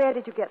 Johnny, where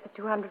did you get the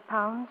 200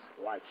 pounds?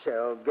 Why, say,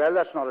 old girl,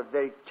 that's not a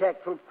very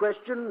tactful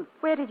question.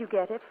 Where did you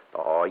get it?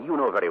 Oh, you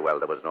know very well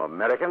there was no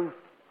American.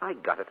 I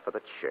got it for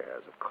the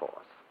chairs, of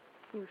course.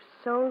 You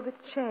sold the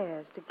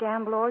chairs to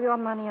gamble all your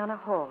money on a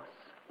horse.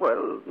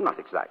 Well, not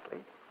exactly.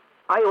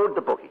 I owed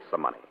the bookies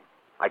some money.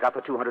 I got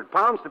the 200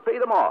 pounds to pay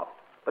them off.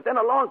 But then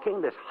along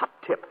came this hot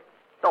tip.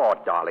 Oh,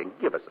 darling,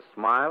 give us a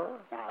smile.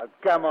 Now,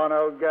 come on,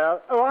 old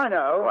girl. Oh, I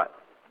know. What?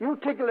 You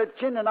tickle a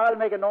chin and I'll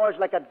make a noise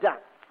like a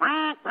duck.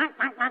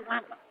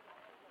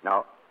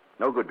 No.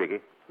 No good,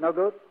 Biggie. No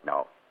good?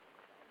 No.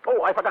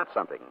 Oh, I forgot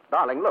something.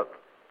 Darling, look.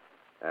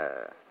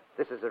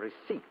 This is a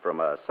receipt from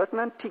a certain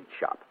antique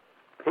shop.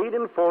 Paid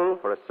in full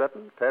for a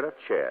certain pair of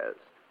chairs.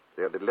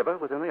 They'll deliver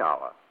within the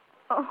hour.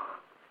 Oh,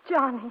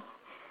 Johnny.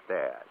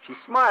 There. She's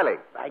smiling.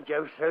 By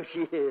Jove, so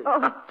she is.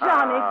 Oh,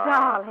 Johnny,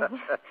 darling.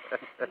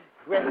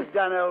 Well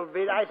done, old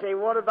bean. I say,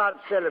 what about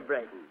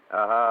celebrating?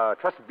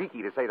 Trust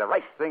Beaky to say the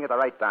right thing at the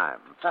right time.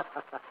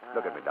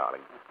 Look at me,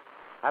 darling.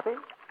 Happy?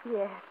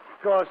 Yes.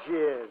 Of course she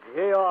is.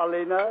 Here you are,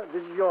 Lena.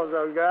 This is yours,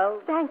 old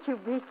girl. Thank you,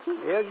 Beaky.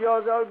 Here's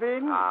yours, old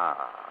bean.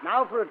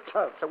 Now for a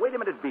toast. So wait a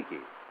minute, Beaky.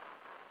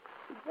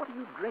 What are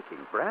you drinking,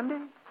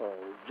 brandy? Oh,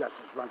 just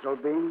this once,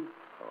 old bean.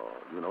 Oh,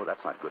 you know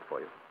that's not good for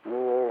you. Oh,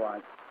 all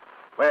right.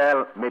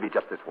 Well, maybe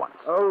just this once.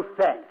 Oh,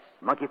 thanks.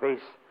 Monkey Face,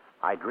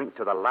 I drink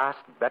to the last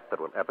bet that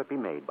will ever be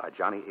made by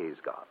Johnny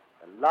Aysgarth.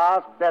 The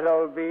last bet,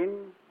 old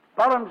bean.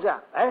 Bottoms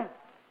up, eh?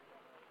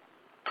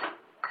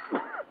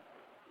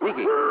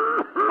 Beaky.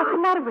 What's the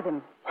matter with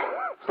him?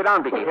 Sit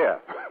down, Beaky, here.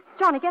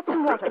 Johnny, get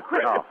some water,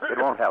 quick. No, it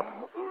won't help.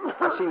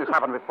 I've seen this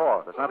happen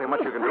before. There's nothing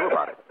much you can do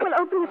about it. Well,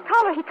 open his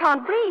collar. He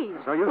can't breathe.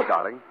 It's no use,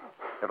 darling.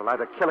 It'll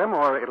either kill him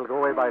or it'll go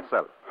away by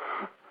itself.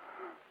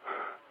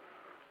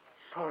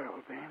 Sorry,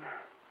 old bean.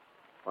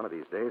 One of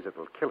these days, it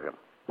will kill him.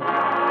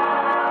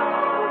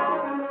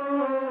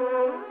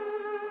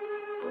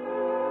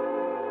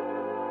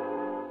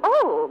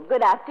 Oh,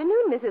 good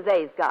afternoon, Mrs.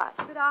 Aysgarth.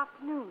 Good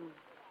afternoon.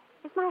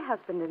 Is my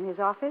husband in his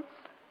office?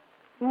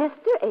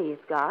 Mr.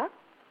 Aysgarth?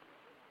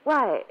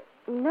 Why,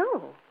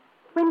 no.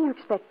 When do you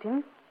expect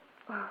him?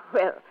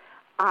 Well,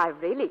 I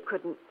really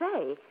couldn't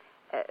say.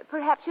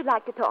 Perhaps you'd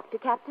like to talk to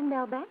Captain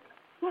Melbeck?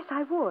 Yes,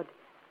 I would.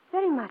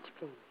 Very much,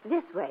 please.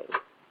 This way.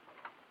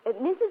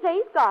 Mrs.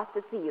 Aysgarth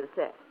to see you,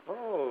 sir.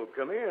 Oh,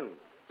 come in.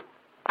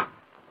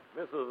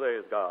 Mrs.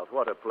 Aysgarth,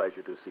 what a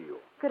pleasure to see you.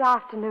 Good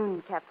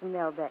afternoon, Captain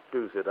Melbeck.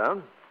 Do sit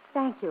down.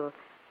 Thank you.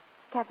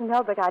 Captain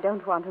Melbeck, I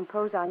don't want to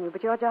impose on you,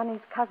 but you're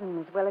Johnny's cousin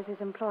as well as his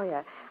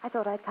employer. I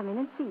thought I'd come in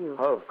and see you.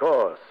 Of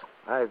course.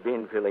 I've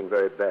been feeling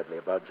very badly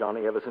about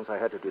Johnny ever since I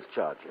had to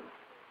discharge him.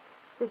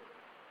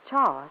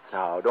 Discharge?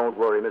 Now, don't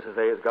worry, Mrs.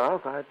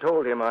 Aysgarth. I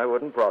told him I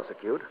wouldn't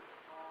prosecute.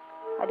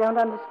 I don't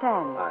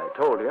understand. I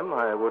told him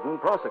I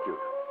wouldn't prosecute.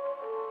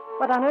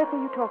 What on earth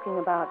are you talking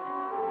about?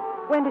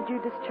 When did you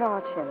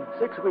discharge him?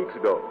 6 weeks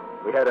ago.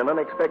 We had an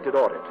unexpected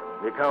audit.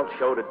 The account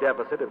showed a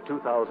deficit of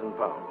 2,000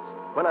 pounds.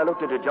 When I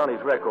looked into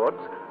Johnny's records,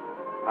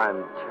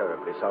 I'm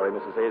terribly sorry,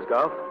 Mrs.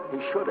 Aysgarth. He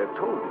should have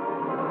told you.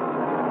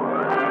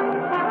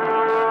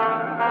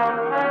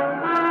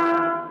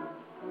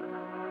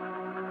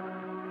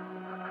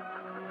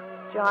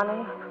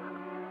 Johnny,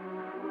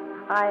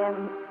 I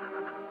am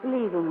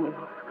leaving you.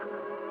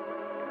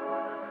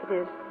 It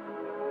is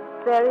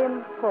very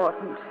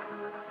important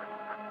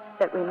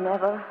that we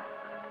never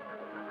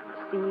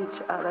see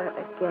each other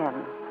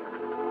again.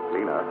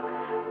 Lena.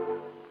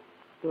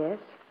 Yes?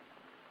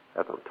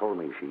 Ethel told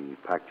me she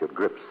packed your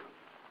grips.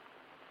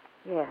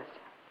 Yes.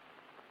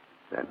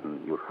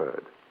 Then you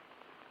heard.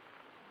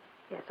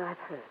 Yes, I've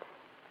heard.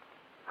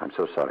 I'm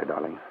so sorry,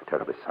 darling.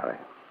 Terribly sorry.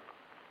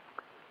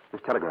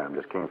 This telegram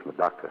just came from the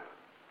doctor.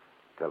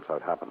 Tells how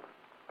it happened.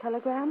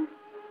 Telegram?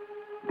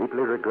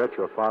 Deeply regret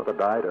your father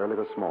died early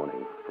this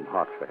morning from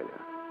heart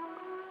failure.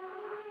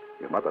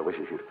 Your mother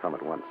wishes you to come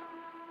at once.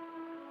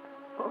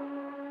 Oh.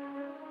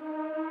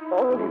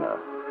 Lena.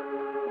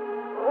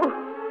 Oh.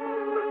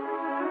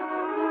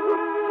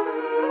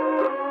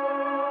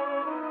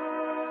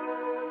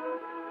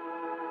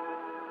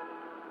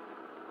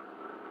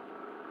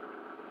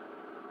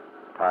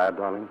 Tired,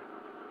 darling?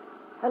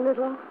 A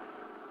little.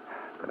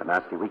 It's been a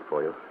nasty week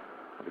for you.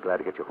 I'll be glad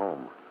to get you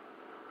home.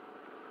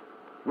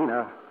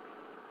 Nina,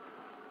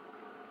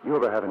 you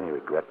ever have any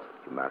regrets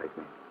that you married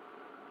me?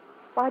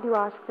 Why do you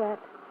ask that?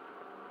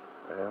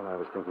 Well, I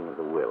was thinking of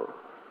the will.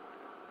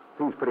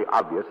 Seems pretty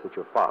obvious that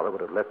your father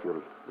would have left you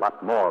a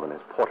lot more than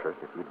his portrait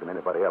if you'd been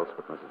anybody else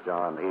but Mrs.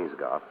 John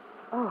Aysgarth.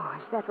 Oh,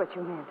 is that what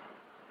you meant?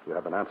 You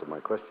haven't answered my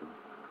question.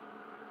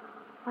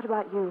 What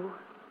about you?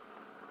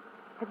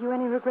 Have you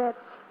any regrets?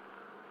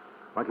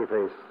 Monkey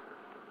Face,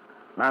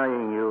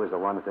 marrying you is the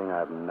one thing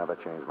I've never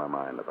changed my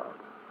mind about.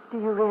 Do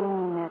you really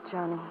mean that,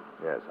 Johnny?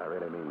 Yes, I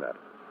really mean that.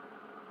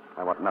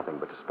 I want nothing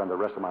but to spend the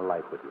rest of my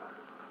life with you.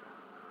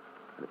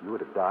 And if you were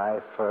to die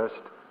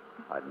first,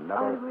 I'd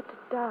never... I were to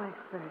die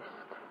first.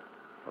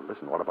 Well,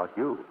 listen, what about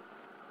you?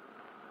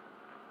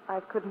 I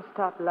couldn't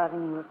stop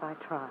loving you if I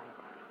tried.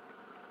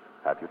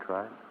 Have you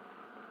tried?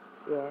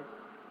 Yes.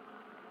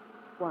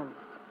 Once.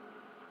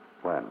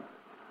 When?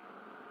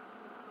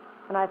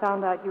 When I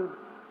found out you'd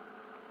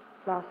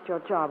lost your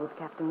job with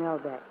Captain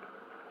Melbeck.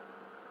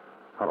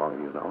 How long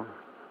have you known?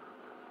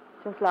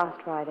 Since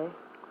last Friday.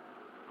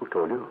 Who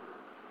told you?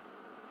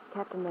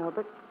 Captain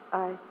Melbeck.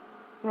 I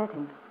met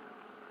him.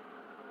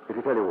 Did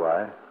he tell you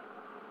why?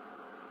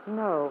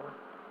 No.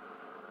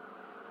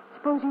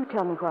 Suppose you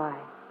tell me why.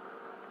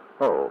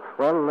 Oh,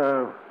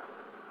 well,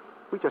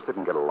 we just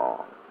didn't get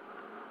along.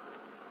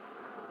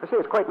 I say,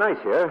 it's quite nice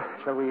here.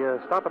 Shall we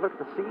stop and look at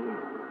the sea?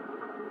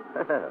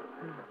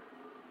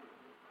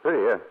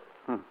 Pretty,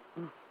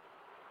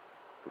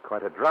 Be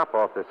quite a drop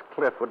off this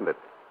cliff, wouldn't it?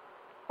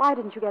 Why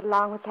didn't you get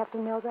along with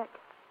Captain Melbeck?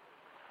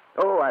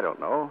 Oh, I don't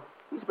know.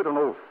 He's a bit of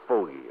an old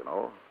fogey, you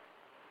know.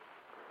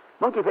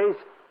 Monkey Face,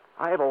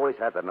 I have always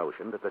had the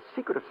notion that the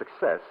secret of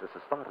success is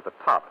to start at the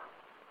top.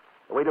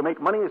 The way to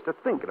make money is to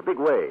think in a big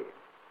way.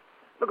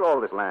 Look at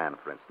all this land,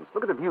 for instance.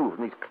 Look at the view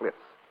from these cliffs.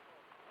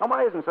 Now,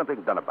 why isn't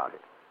something done about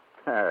it?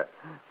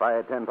 If I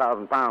had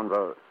 10,000 pounds,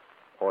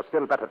 or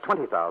still better,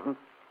 20,000,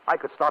 I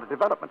could start a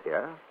development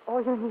here.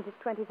 All you need is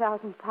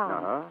 20,000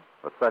 pounds. Uh-huh.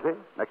 Or 30.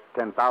 Next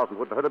 10,000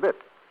 wouldn't hurt a bit.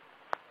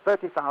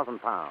 30,000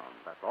 pounds.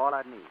 That's all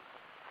I'd need.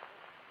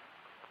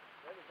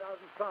 30,000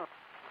 pounds.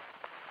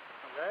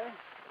 Okay.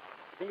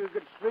 Think you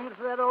could swing it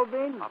for that, old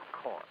bean? Of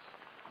course.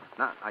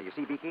 Now, you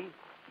see, Beaky?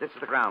 This is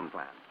the ground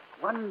plan.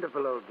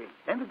 Wonderful, old bean.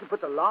 Then we could put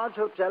the large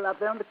hotel out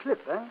there on the cliff,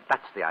 eh?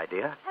 That's the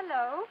idea.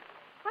 Hello.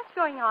 What's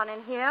going on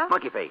in here?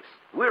 Monkey Face,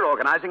 we're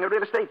organizing a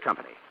real estate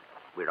company.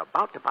 We're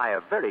about to buy a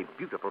very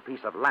beautiful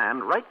piece of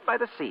land right by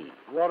the sea.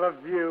 What a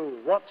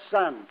view. What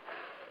sun.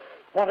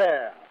 What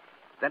air.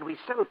 Then we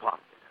sell part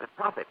at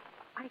a profit.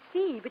 I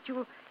see, but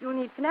you'll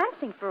need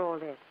financing for all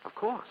this. Of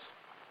course.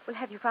 Well,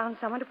 have you found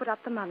someone to put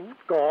up the money?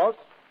 Of course.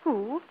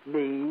 Who?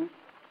 Me.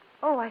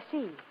 Oh, I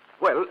see.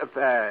 Well,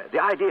 the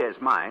idea is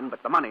mine,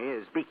 but the money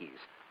is Beaky's.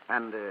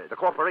 And the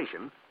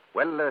corporation,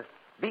 well,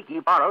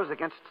 Beaky borrows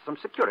against some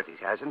securities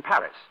he has in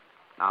Paris.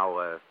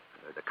 Now,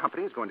 the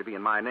company is going to be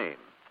in my name.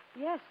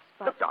 Yes,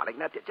 but... Look, darling,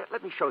 now, just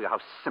let me show you how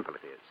simple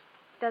it is.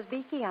 Does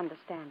Beaky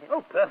understand it?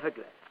 Oh,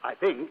 perfectly. I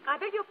think. I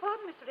beg your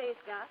pardon, Mr.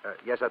 Aysgarth.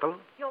 Yes, Ethel?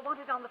 You're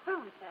wanted on the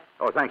phone, sir.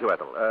 Oh, thank you,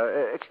 Ethel.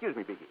 Excuse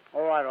me, Beaky.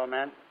 All right, old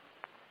man.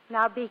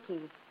 Now, Beaky,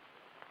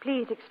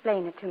 please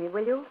explain it to me,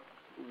 will you?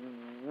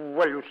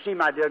 Well, you see,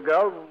 my dear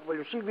girl,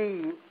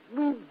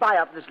 we buy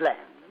up this land,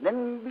 and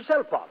then we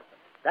sell part of it.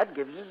 That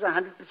gives us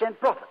 100%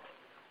 profit.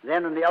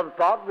 Then on the other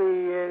part,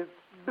 we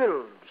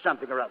build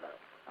something or other.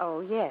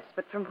 Oh, yes,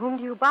 but from whom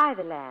do you buy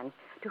the land?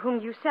 To whom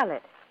do you sell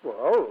it?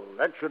 Well,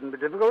 that shouldn't be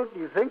difficult, do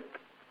you think?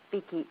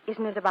 Beaky,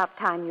 isn't it about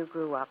time you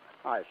grew up?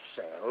 I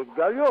say, old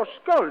girl, you're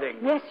scolding.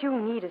 Yes, you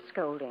need a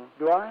scolding.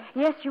 Do I?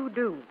 Yes, you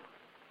do.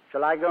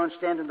 Shall I go and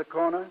stand in the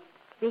corner?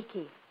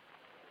 Beaky,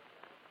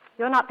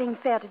 you're not being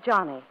fair to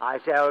Johnny. I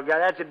say, old girl,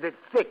 that's a bit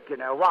thick, you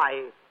know.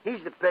 Why?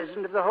 He's the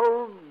president of the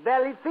whole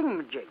Valley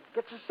thingamajig.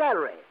 Gets a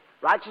salary.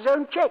 Writes his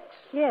own checks.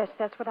 Yes,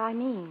 that's what I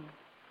mean.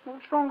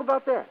 What's wrong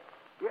about that?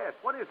 Yes,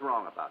 what is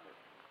wrong about it?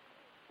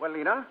 Well,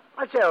 Lena?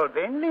 I say, old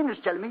Ben, Lena's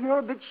telling me you're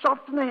a bit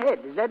soft in the head.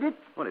 Is that it?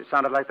 Well, it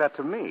sounded like that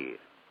to me.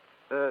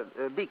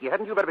 Beaky,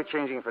 hadn't you better be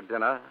changing for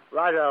dinner?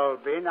 Right,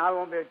 old Ben. I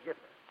won't be a jiffy.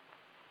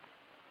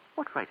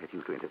 What right have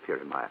you to interfere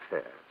in my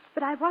affairs?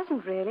 But I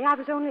wasn't really. I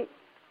was only...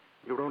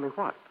 You were only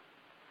what?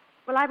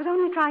 Well, I was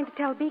only trying to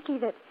tell Beaky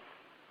that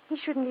he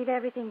shouldn't leave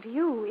everything to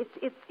you.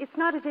 It's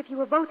not as if you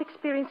were both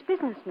experienced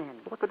businessmen.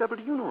 What the devil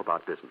do you know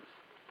about business?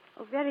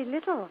 Oh, very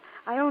little.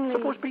 I only...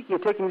 Suppose, Beaky, you're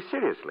taking me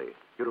seriously.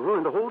 You'd have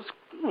ruined the whole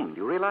scheme.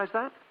 Do you realize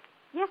that?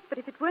 Yes, but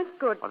if it weren't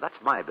good... Well, that's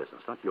my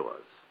business, not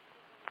yours.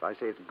 If I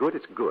say it's good,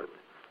 it's good.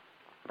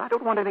 But I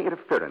don't want any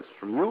interference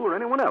from you or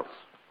anyone else.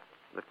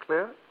 Is that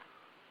clear?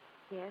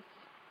 Yes,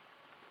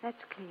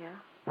 that's clear.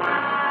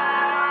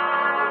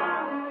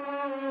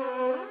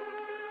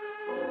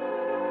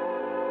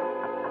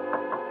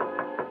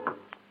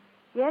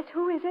 Yes,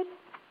 who is it?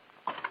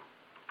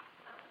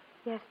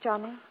 Yes,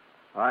 Johnny?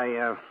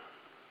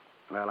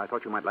 Well, I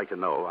thought you might like to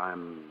know.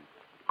 I'm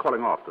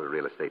calling off the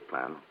real estate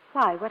plan.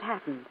 Why? What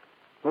happened?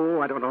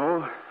 Oh, I don't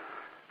know.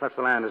 Perhaps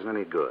the land isn't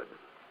any good.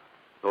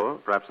 Or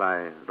perhaps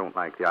I don't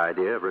like the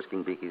idea of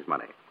risking Beaky's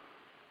money.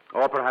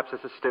 Or perhaps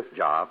it's a stiff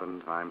job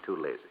and I'm too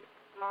lazy.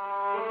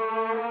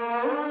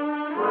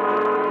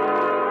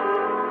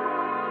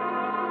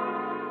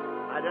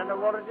 don't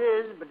know what it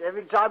is, but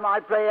every time I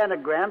play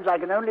anagrams, I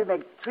can only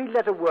make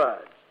three-letter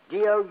words.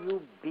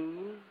 D-O-U-B,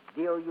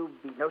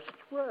 D-O-U-B. No such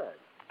word.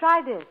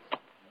 Try this.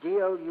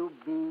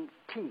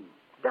 D-O-U-B-T.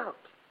 Doubt.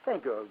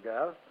 Thank you, old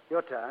girl.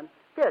 Your turn.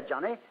 Here,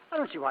 Johnny, I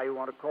don't see why you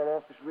want to call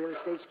off this real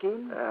estate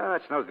scheme.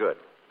 It's no good.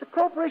 The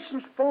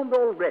corporation's formed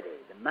already.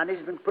 The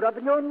money's been put up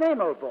in your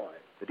name, old boy.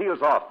 The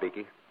deal's off,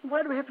 Beaky.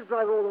 Why do we have to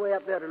drive all the way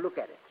up there to look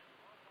at it?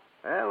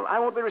 Well, I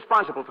won't be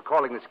responsible for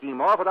calling the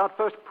scheme off without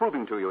first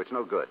proving to you it's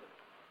no good.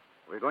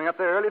 We're going up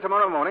there early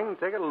tomorrow morning and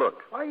take a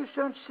look. Why are you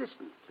so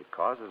insistent?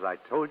 Because, as I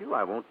told you,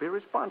 I won't be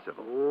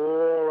responsible.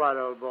 All right,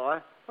 old boy.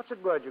 What's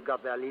that word you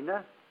got there,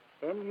 Lena?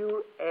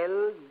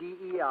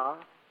 M-U-L-D-E-R.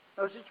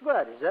 No such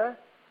word, is there?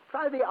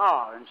 Try the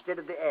R instead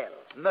of the L.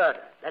 Murder.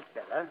 That's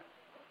better.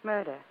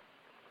 Murder.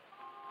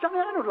 Johnny,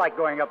 I don't like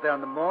going up there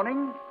in the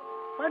morning.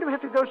 Why do we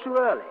have to go so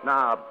early?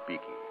 Now,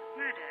 Beaky.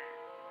 Murder.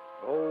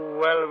 Oh,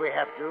 well, we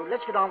have to.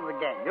 Let's get on with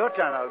the game. Your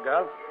turn, old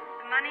girl.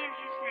 The money in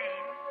his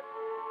name.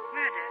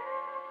 Murder.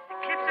 The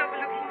cliffs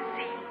overlooking the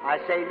sea. I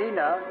say,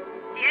 Lena.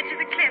 The edge of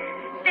the cliff.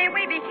 Stay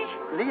away, Beaky.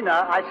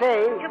 Lena, I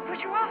say. He'll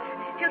push you off.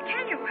 He'll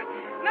kill you.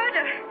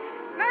 Murder.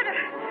 Murder.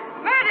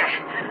 Murder.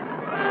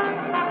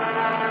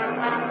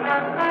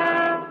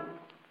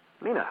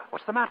 Lena,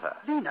 what's the matter?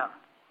 Lena.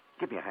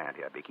 Give me a hand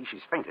here, Beaky.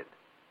 She's fainted.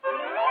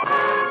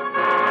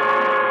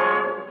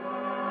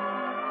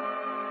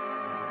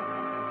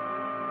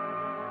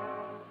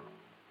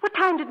 What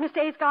time did Mr.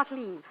 Aysgarth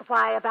leave?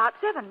 Why, about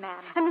 7,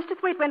 ma'am. And Mr.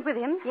 Thwaite went with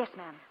him? Yes,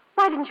 ma'am.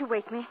 Why didn't you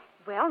wake me?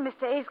 Well,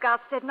 Mr.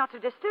 Aysgarth said not to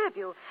disturb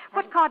you.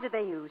 What car did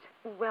they use?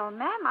 Well,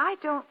 ma'am, I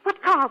don't...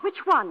 What car?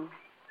 Which one?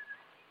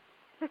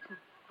 Listen.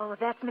 Oh,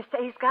 that's Mr.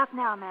 Aysgarth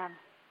now, ma'am.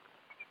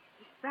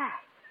 He's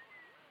back.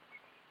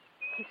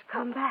 He's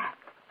come back.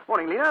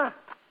 Morning, Lena.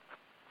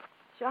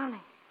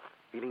 Johnny.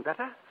 Feeling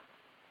better?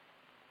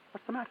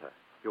 What's the matter?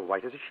 You're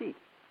white as a sheet.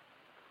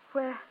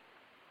 Where's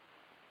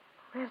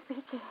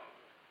Beaky?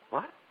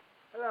 What?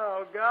 Hello,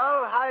 old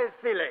girl. How are you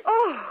feeling?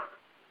 Oh!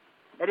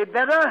 Any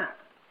better?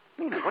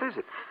 Lena, what is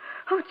it?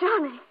 Oh,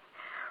 Johnny.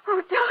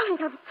 Oh, darling,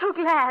 I'm so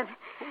glad.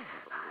 Oh,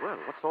 well,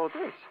 what's all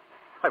this?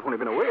 I've only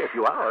been away a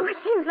few hours. Oh, it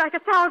seems like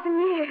 1,000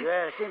 years.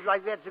 Yeah, it seems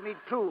like that to me,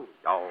 too.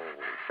 Oh,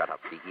 shut up,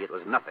 Beaky. It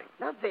was nothing.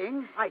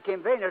 Nothing? I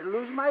came very near to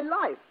losing my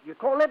life. You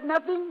call that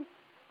nothing?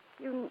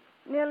 You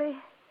nearly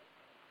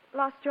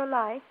lost your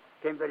life?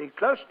 Came very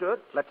close to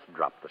it. Let's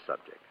drop the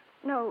subject.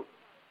 No.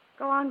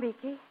 Go on,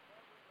 Beaky.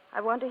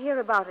 I want to hear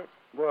about it.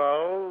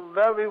 Well,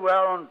 there we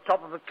were on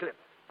top of a cliff.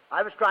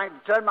 I was trying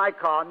to turn my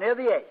car near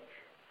the edge.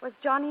 Was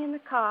Johnny in the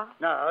car?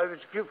 No, it was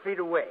a few feet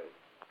away.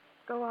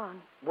 Go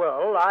on.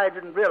 Well, I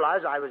didn't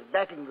realize I was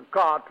backing the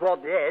car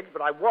toward the edge,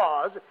 but I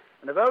was.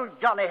 And if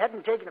old Johnny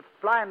hadn't taken a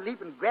flying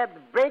leap and grabbed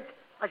the brake,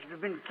 I should have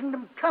been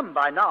kingdom come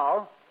by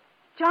now.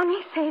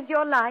 Johnny saved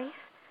your life?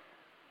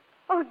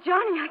 Oh,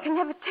 Johnny, I can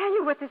never tell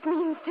you what this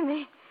means to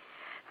me.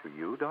 To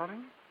you,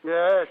 darling?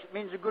 Yes, it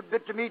means a good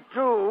bit to me,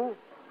 too.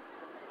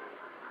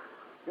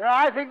 You know,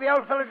 I think the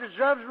old fellow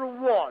deserves a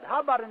reward.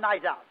 How about a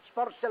night out?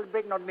 Spot of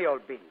celebrating on me,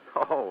 old bean.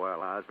 Oh, well,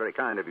 that's very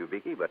kind of you,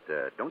 Beaky, but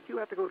don't you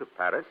have to go to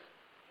Paris?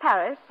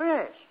 Paris?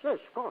 Oh, yes,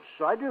 of course.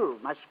 So I do.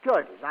 My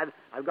securities.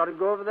 I've got to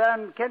go over there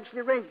and cancel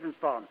the arrangements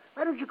for them.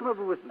 Why don't you come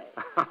over with me?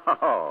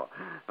 Oh,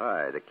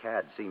 the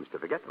cad seems to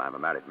forget that I'm a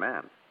married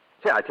man.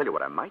 Say, I tell you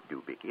what I might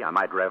do, Beaky. I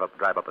might drive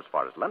up as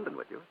far as London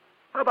with you.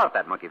 How about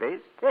that, Monkey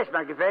Face? Yes,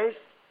 Monkey Face.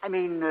 I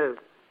mean,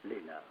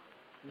 Lena,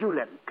 do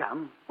let him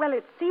come. Well,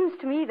 it seems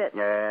to me that...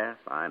 Yes,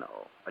 I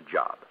know. A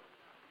job.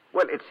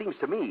 Well, it seems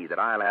to me that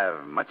I'll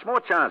have much more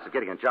chance of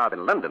getting a job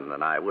in London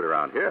than I would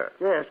around here.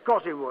 Yes, of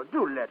course he would.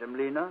 Do let him,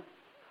 Lena.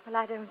 Well,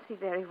 I don't see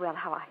very well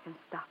how I can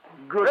stop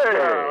him. Good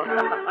girl.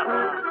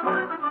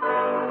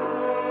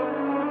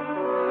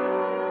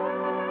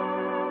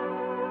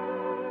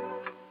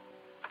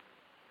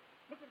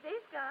 Mrs.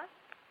 Aysgarth,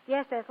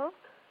 Yes, Ethel?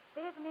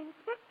 there's an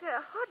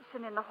Inspector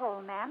Hodgson in the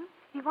hall, ma'am.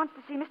 He wants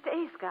to see Mr.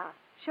 Aysgarth.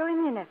 Show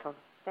him in, Ethel.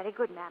 Very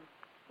good, ma'am.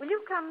 Will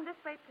you come this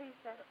way, please,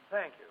 sir?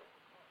 Thank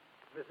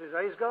you. Mrs.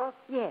 Aysgarth?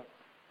 Yes.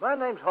 My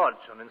name's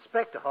Hodgson,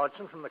 Inspector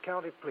Hodgson from the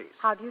county police.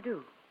 How do you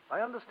do? I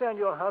understand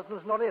your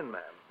husband's not in,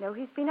 ma'am. No,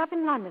 he's been up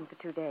in London for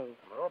 2 days.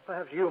 Well,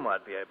 perhaps you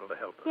might be able to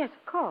help us. Yes,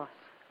 of course.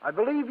 I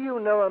believe you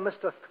know a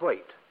Mr.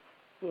 Thwaite.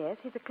 Yes,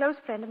 he's a close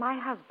friend of my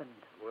husband.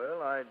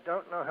 Well, I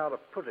don't know how to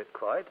put it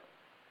quite.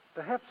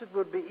 Perhaps it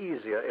would be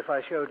easier if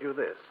I showed you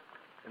this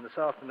in this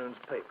afternoon's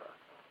paper.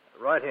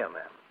 Right here,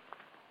 ma'am.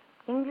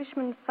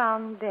 Englishman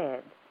found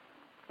dead.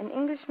 An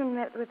Englishman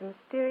met with a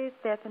mysterious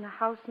death in a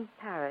house in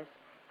Paris.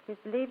 He's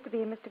believed to be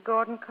Mr.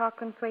 Gordon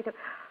Cochran Thwaite of...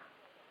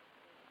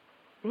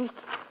 Beaky.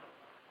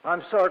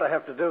 I'm sorry to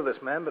have to do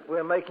this, ma'am, but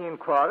we're making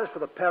inquiries for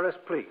the Paris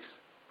police.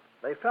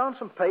 They found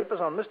some papers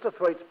on Mr.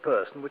 Thwaite's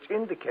person which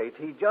indicate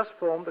he just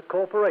formed a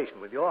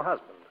corporation with your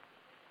husband.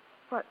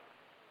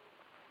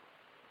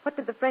 What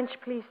did the French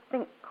police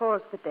think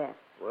caused the death?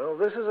 Well,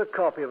 this is a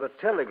copy of a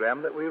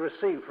telegram that we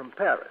received from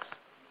Paris.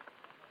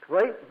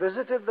 Thwaite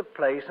visited the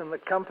place in the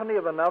company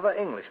of another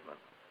Englishman.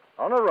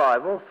 On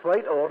arrival,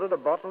 Thwaite ordered a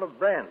bottle of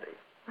brandy.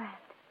 Brandy?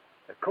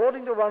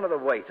 According to one of the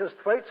waiters,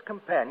 Thwaite's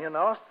companion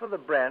asked for the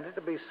brandy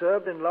to be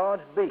served in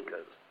large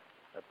beakers.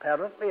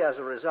 Apparently, as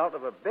a result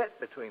of a bet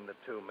between the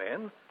two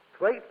men,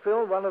 Thwaite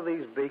filled one of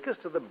these beakers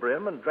to the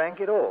brim and drank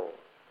it all.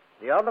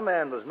 The other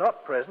man was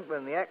not present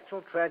when the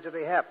actual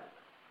tragedy happened.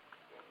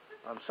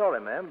 I'm sorry,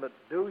 ma'am, but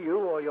do you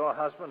or your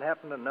husband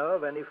happen to know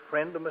of any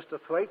friend of Mr.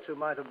 Thwaite's who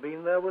might have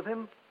been there with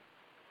him?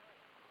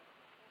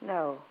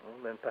 No.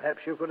 Well, then perhaps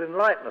you could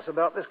enlighten us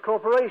about this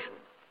corporation.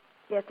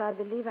 Yes, I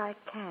believe I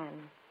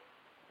can.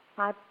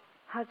 My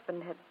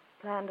husband had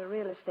planned a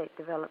real estate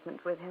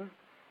development with him.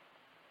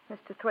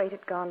 Mr. Thwaite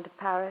had gone to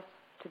Paris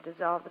to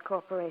dissolve the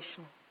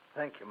corporation.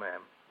 Thank you,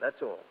 ma'am.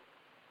 That's all.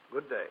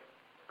 Good day.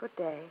 Good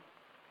day.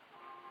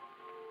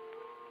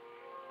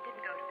 He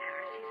didn't go to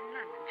Paris. He's in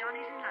London.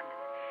 Johnny's in London.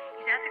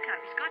 He's at the club.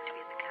 He's got to be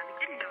at the club. He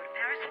didn't go to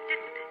Paris. He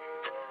didn't.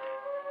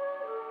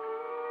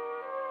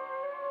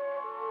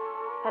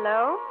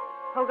 Hello?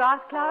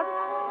 Hogarth Club?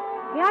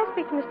 May I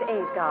speak to Mr.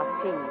 Aysgarth,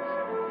 please?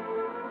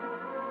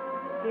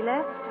 He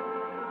left?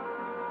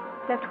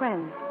 Left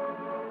when?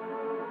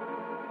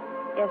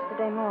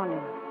 Yesterday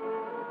morning.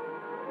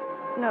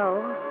 No.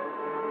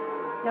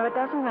 No, it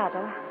doesn't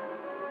matter.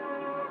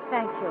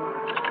 Thank you.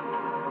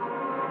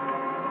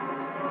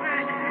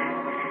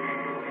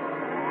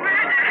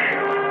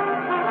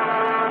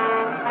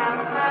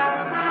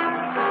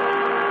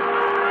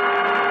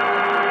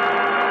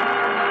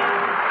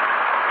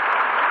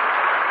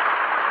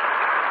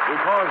 We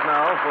pause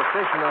now for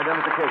station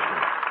identification.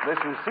 This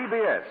is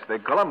CBS, the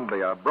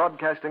Columbia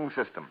Broadcasting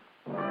System.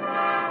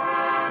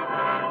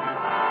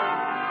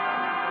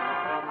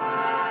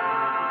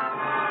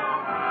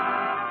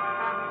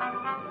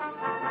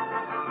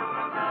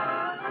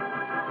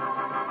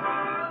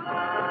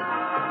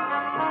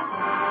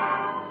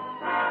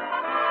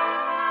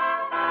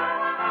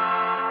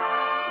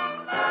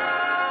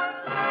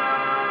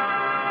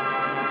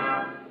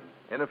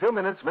 In a few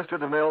minutes, Mr.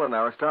 DeMille and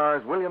our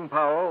stars William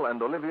Powell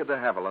and Olivia de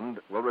Havilland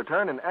will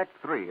return in Act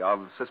 3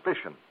 of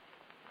Suspicion.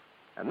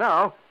 And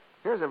now,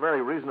 here's a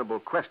very reasonable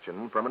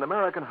question from an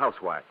American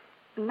housewife.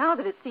 Now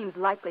that it seems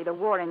likely the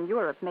war in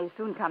Europe may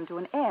soon come to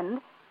an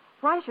end,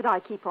 why should I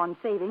keep on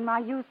saving my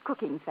used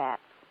cooking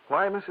fats?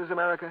 Why, Mrs.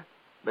 America?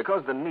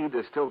 Because the need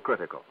is still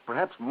critical,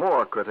 perhaps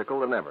more critical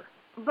than ever.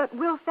 But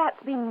will fats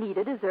be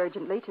needed as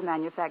urgently to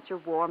manufacture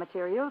war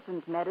materials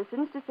and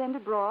medicines to send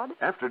abroad?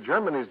 After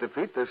Germany's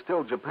defeat, there's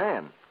still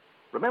Japan.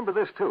 Remember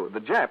this, too. The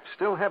Japs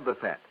still have the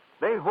fat.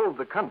 They hold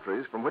the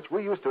countries from which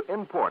we used to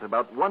import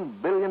about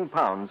 1 billion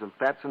pounds of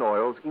fats and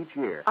oils each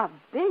year. 1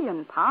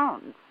 billion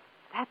pounds?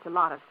 That's a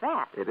lot of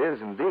fat. It is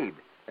indeed.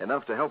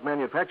 Enough to help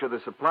manufacture the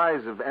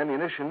supplies of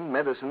ammunition,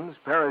 medicines,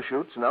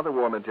 parachutes, and other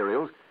war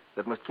materials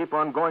that must keep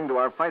on going to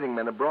our fighting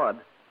men abroad.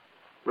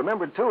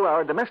 Remember, too,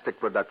 our domestic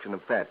production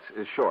of fats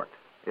is short.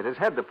 It has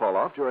had to fall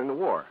off during the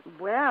war.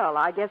 Well,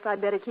 I guess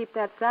I'd better keep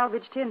that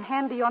salvage tin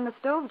handy on the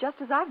stove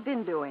just as I've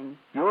been doing.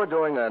 You're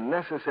doing a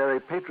necessary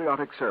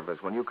patriotic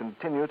service when you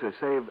continue to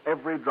save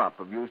every drop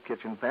of used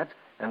kitchen fats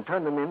and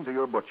turn them in to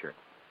your butcher.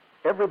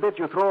 Every bit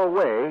you throw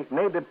away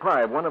may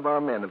deprive one of our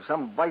men of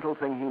some vital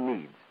thing he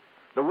needs.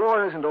 The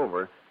war isn't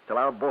over till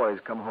our boys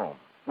come home.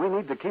 We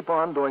need to keep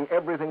on doing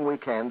everything we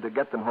can to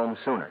get them home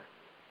sooner.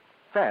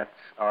 Fats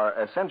are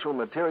essential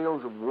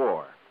materials of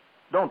war.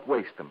 Don't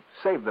waste them.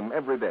 Save them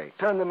every day.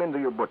 Turn them into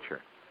your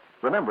butcher.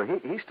 Remember,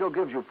 he still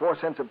gives you 4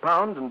 cents a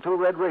pound and 2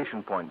 red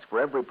ration points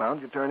for every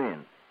pound you turn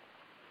in.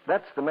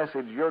 That's the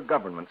message your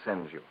government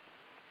sends you.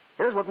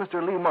 Here's what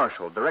Mr. Lee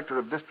Marshall, Director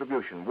of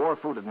Distribution, War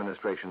Food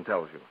Administration,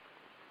 tells you.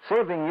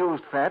 Saving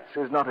used fats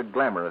is not a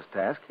glamorous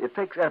task. It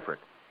takes effort.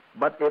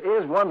 But it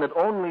is one that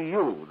only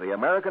you, the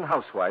American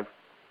housewife,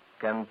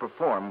 can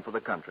perform for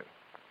the country.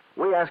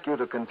 We ask you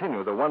to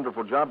continue the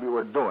wonderful job you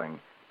are doing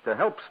to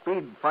help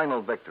speed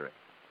final victory.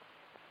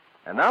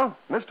 And now,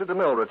 Mr.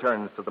 DeMille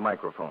returns to the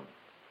microphone.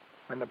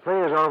 When the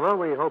play is over,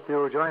 we hope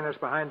you'll join us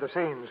behind the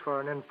scenes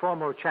for an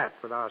informal chat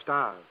with our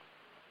stars.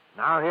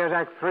 Now here's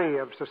Act 3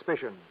 of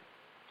Suspicion,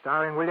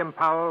 starring William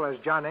Powell as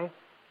Johnny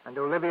and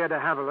Olivia de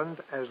Havilland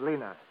as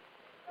Lena.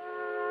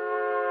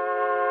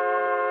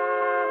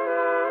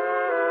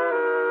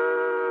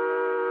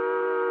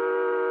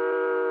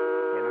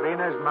 In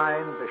Lena's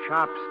mind, the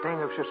sharp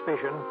sting of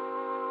suspicion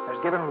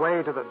has given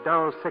way to the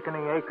dull,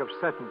 sickening ache of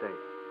certainty.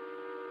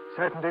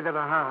 Certainty that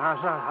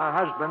her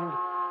husband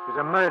is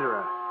a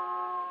murderer.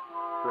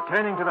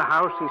 Returning to the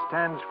house, he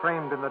stands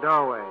framed in the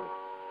doorway,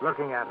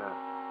 looking at her.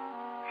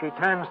 She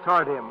turns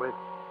toward him with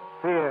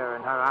fear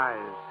in her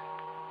eyes.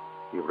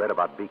 You've read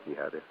about Beaky,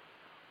 have you?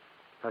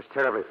 I was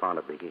terribly fond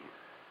of Beaky.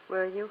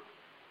 Were you?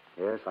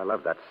 Yes, I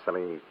loved that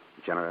silly,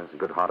 generous,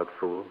 good-hearted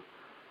fool.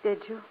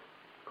 Did you?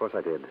 Of course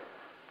I did.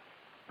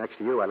 Next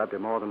to you, I loved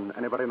him more than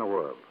anybody in the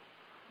world.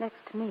 Next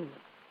to me.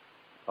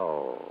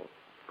 Oh,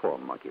 poor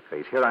monkey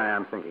face. Here I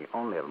am thinking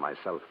only of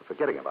myself,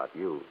 forgetting about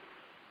you.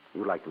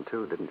 You liked him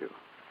too, didn't you?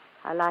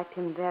 I liked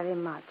him very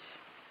much.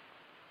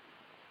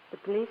 The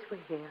police were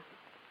here.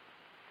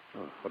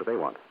 Oh, what do they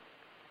want?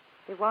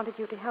 They wanted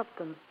you to help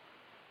them.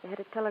 They had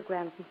a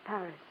telegram from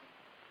Paris.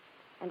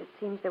 And it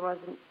seems there was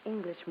an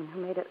Englishman who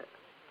made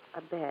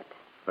a bet.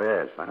 Oh,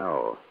 yes, I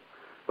know.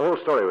 The whole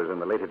story was in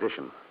the late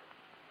edition.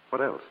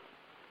 What else?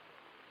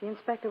 The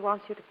inspector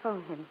wants you to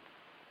phone him.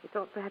 He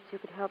thought perhaps you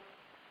could help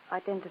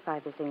identify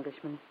this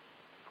Englishman.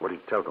 What did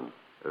you tell them?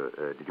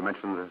 Did you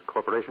mention the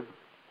corporation?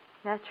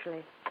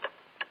 Naturally.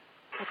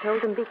 I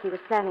told him Vicky was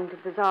planning to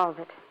dissolve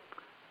it.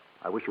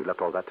 I wish you'd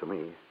left all that to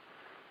me.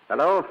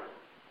 Hello?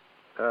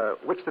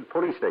 Wichita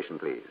Police Station,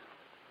 please.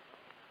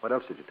 What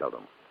else did you tell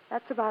them?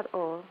 That's about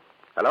all.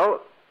 Hello?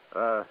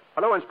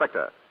 Hello,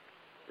 Inspector.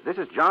 This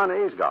is John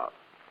Aysgarth.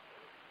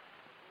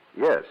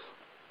 Yes.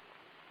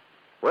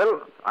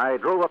 Well, I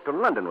drove up to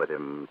London with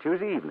him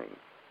Tuesday evening.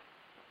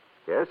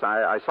 Yes,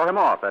 I saw him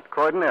off at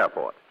Croydon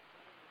Airport.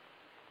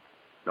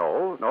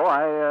 No,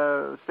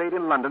 I stayed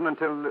in London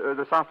until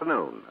this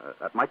afternoon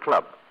at my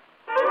club.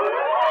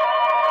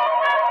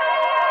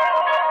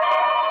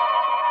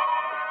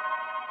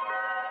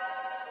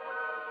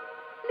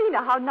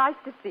 Lena, how nice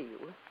to see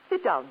you.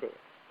 Sit down there.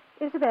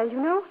 Isabel,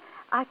 you know,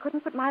 I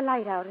couldn't put my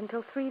light out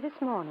until 3 this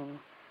morning.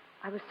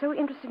 I was so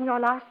interested in your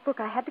last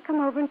book, I had to come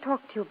over and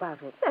talk to you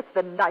about it. That's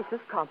the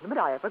nicest compliment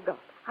I ever got.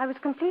 I was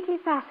completely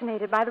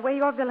fascinated by the way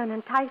your villain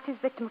enticed his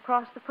victim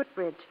across the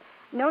footbridge,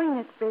 knowing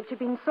that the bridge had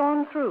been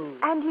sawn through.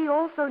 And he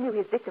also knew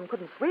his victim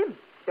couldn't swim.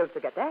 Don't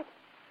forget that.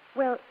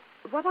 Well,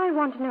 what I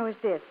want to know is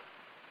this.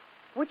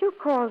 Would you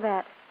call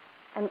that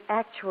an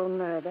actual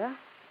murder?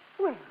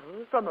 Well,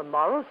 from a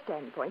moral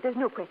standpoint, there's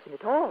no question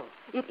at all.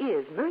 It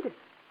is murder.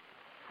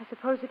 I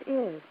suppose it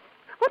is.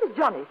 What does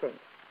Johnny think?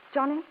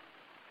 Johnny?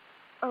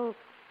 Oh,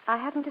 I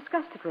haven't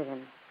discussed it with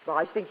him. Well,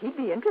 I think he'd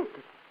be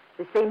interested.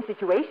 The same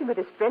situation with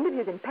this friend of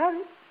his in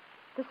Paris.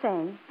 The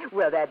same?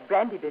 Well, that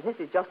brandy business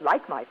is just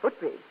like my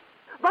footbridge.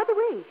 By the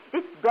way,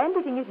 this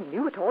brandy thing isn't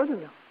new at all, you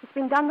know. It's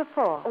been done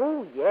before.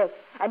 Oh, yes,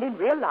 and in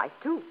real life,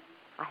 too.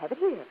 I have it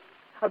here.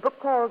 A book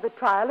called The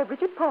Trial of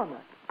Richard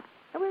Palmer.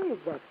 Now, where is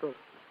that book?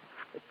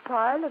 The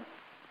Trial of...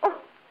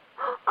 Oh,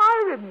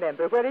 I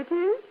remember where it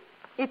is.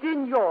 It's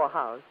in your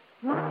house.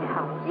 My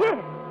house?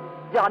 Yes.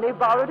 Johnny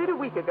borrowed it a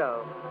week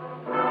ago.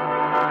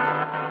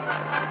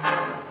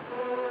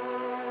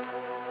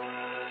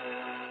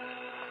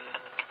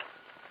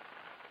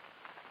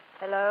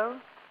 Hello?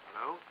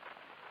 Hello?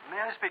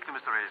 May I speak to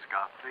Mr.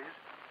 Aysgarth, please?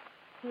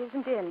 He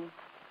isn't in.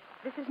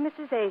 This is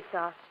Mrs.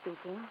 Aysgarth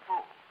speaking.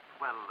 Oh,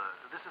 well,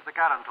 this is the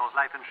Guarantors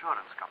Life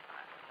Insurance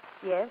Company.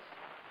 Yes?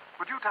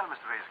 Would you tell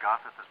Mr.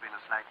 Aysgarth that there's been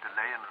a slight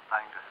delay in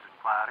replying to his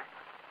inquiry?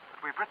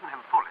 That we've written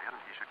him fully and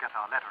he should get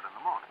our letter in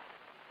the morning.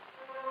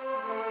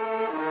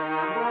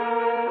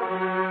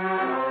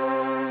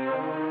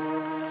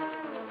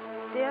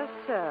 Dear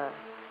sir,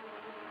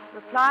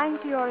 replying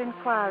to your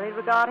inquiry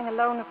regarding a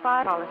loan of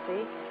fire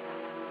policy,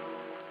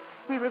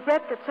 we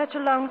regret that such a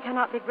loan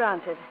cannot be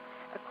granted.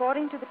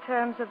 According to the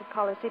terms of the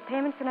policy,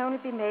 payment can only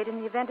be made in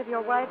the event of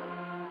your wife's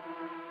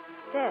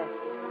death.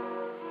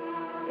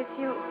 If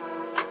you...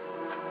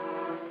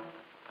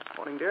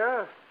 Morning,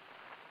 dear.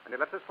 Any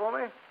letters for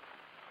me?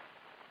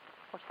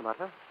 What's the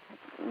matter?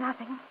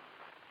 Nothing.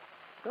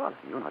 Darling,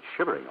 you're not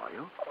shivering, are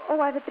you? Oh,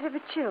 I've a bit of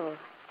a chill.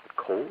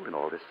 Cold in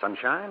all this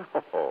sunshine?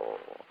 Oh,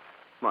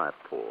 my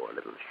poor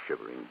little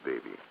shivering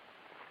baby.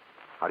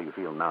 How do you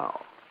feel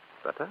now?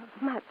 Better?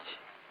 Much.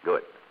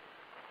 Good.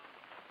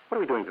 What are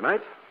we doing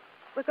tonight?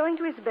 We're going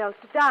to Isabel's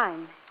to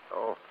dine.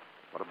 Oh,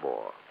 what a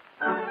bore.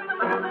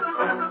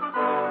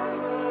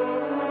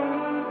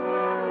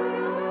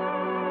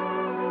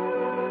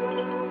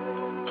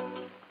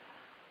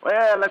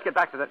 Well, let's get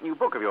back to that new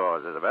book of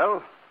yours,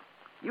 Isabel.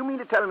 You mean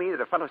to tell me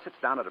that a fellow sits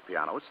down at a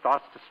piano,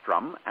 starts to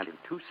strum, and in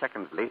 2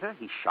 seconds later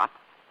he's shot?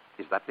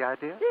 Is that the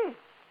idea? Yes.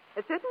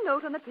 A certain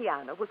note on the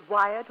piano was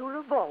wired to a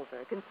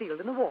revolver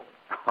concealed in the wall.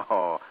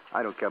 Oh,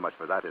 I don't care much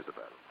for that,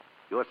 Isabel.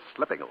 You're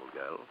slipping, old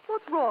girl.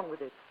 What's wrong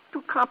with it?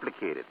 Too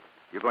complicated.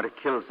 You're going to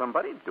kill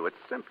somebody? Do it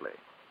simply.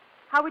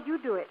 How would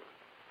you do it?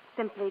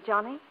 Simply,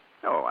 Johnny?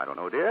 Oh, I don't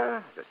know,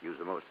 dear. Just use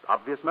the most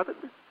obvious method.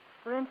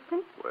 For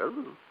instance? Well,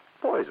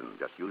 poison.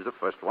 Just use the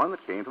first one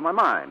that came to my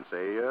mind.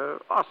 Say,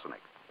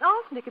 arsenic.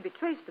 Arsenic can be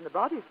traced in the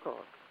body, of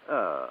course.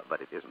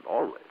 But it isn't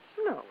always.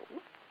 No.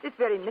 This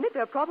very minute,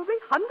 there are probably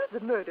hundreds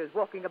of murders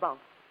walking about.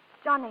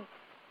 Johnny,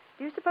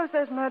 do you suppose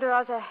those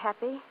murderers are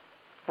happy?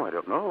 Oh, I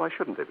don't know. Why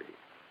shouldn't they be?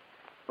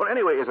 Well,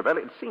 anyway, Isabel,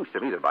 it seems to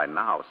me that by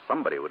now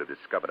somebody would have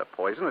discovered a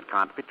poison that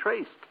can't be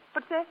traced.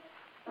 What's that?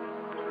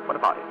 What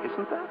about it?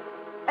 Isn't there?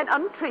 An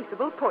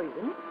untraceable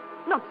poison?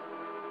 Nonsense.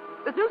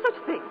 There's no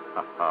such thing.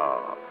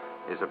 Oh,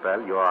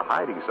 Isabel, you're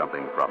hiding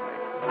something from me.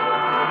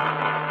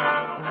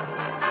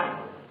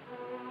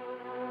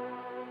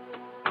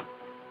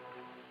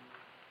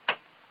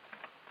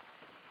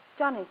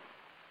 Johnny,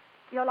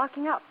 you're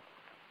locking up.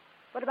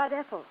 What about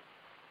Ethel?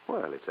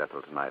 Well, it's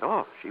Ethel tonight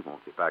off. She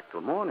won't be back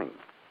till morning.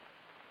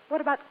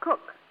 What about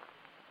Cook?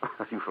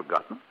 Have you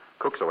forgotten?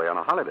 Cook's away on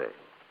a holiday.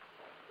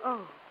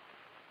 Oh.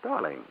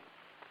 Darling,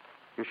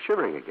 you're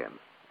shivering again.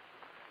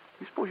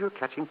 You suppose you're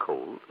catching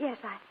cold? Yes,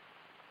 I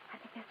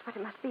think that's what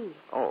it must be.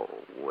 Oh,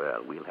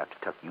 well, we'll have to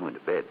tuck you into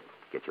bed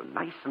to get you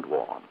nice and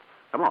warm.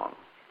 Come on.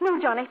 No,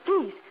 Johnny,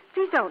 please.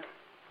 Please don't.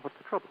 What's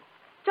the trouble?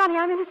 Johnny,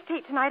 I'm in a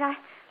state tonight.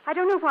 I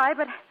don't know why,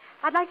 but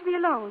I'd like to be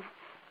alone.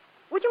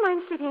 would you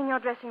mind sleeping in your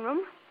dressing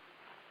room?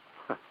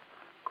 Of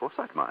course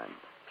I'd mind.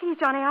 Please,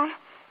 Johnny, I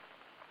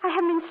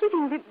haven't been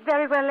sleeping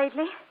very well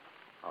lately.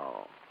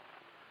 Oh,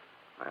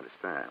 I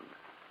understand.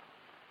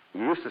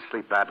 You used to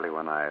sleep badly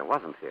when I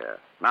wasn't here.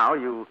 Now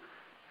you...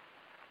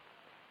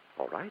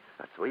 All right,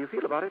 that's the way you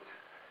feel about it.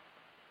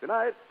 Good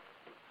night.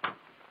 Poison.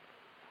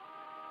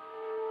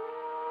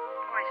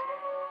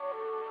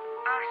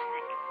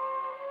 Arsenic.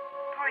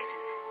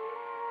 Poison.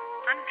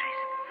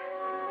 Untraceable.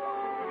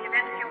 In the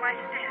event of your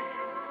wife's death.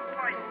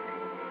 Poison.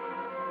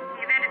 In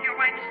the event of your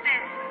wife's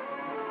death.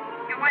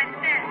 Your wife's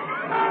death.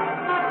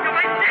 Your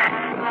wife's death.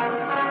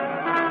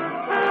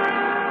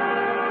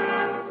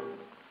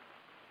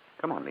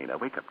 Come on, Nina.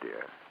 Wake up,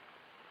 dear.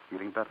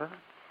 Feeling better?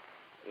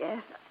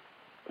 Yes.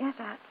 Yes,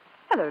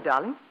 Hello,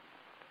 darling.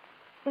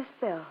 Yes,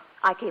 Bill.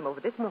 I came over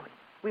this morning.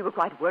 We were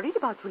quite worried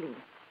about you,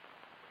 Lena.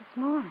 This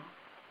morning?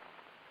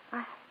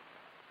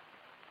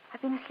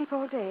 I've been asleep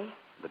all day.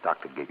 The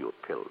doctor gave you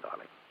a pill,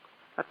 darling.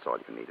 That's all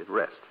you needed.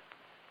 Rest.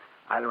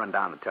 I'll run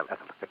down and tell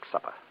Ethel to fix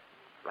supper.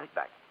 Right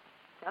back.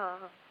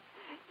 Oh,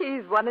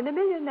 he's 1 in a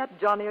million, that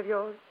Johnny of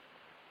yours.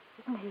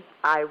 Isn't he?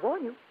 I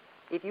warn you,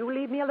 if you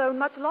leave me alone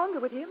much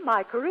longer with him,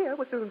 my career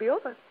will soon be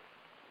over.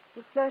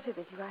 He flirted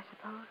with you, I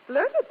suppose.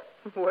 Flirted?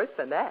 Worse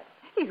than that.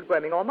 He's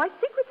worming all my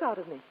secrets out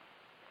of me.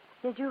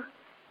 Did you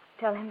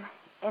tell him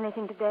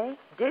anything today?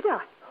 Did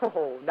I?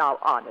 Oh, now,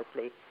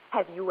 honestly,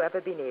 have you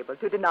ever been able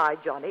to deny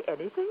Johnny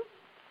anything?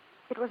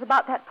 It was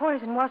about that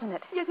poison, wasn't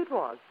it? Yes, it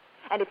was.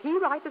 And if he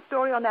writes a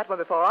story on that one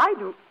before I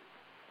do...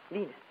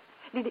 Lena,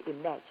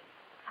 imagine.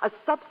 A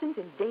substance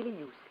in daily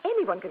use.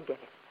 Anyone can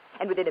get it.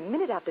 And within a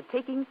minute after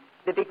taking,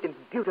 the victim's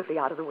beautifully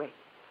out of the way.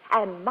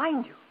 And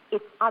mind you,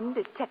 it's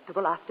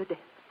undetectable after death.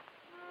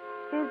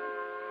 Is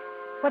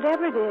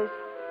whatever it is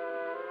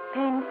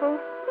painful?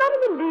 Not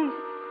in the least.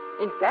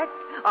 In fact,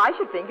 I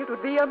should think it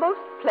would be a most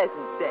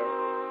pleasant death.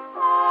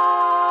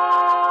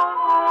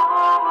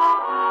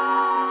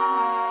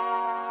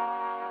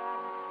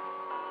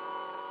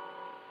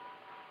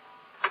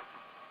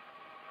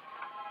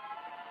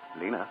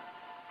 Lena,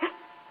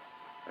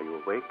 are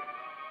you awake?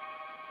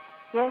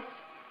 Yes.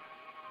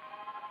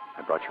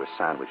 I brought you a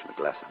sandwich and a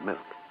glass of milk.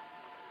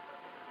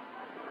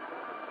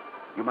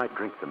 You might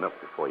drink the milk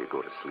before you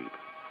go to sleep.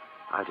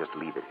 I'll just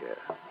leave it here.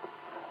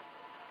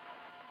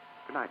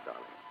 Good night,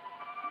 darling.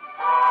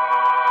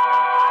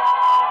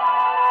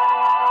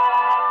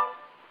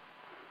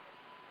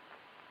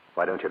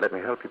 Why don't you let me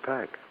help you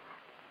pack?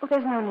 Oh,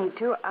 there's no need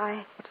to.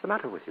 What's the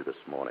matter with you this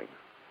morning?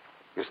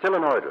 You're still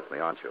annoyed with me,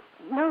 aren't you?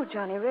 No,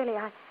 Johnny, really.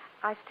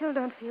 I still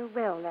don't feel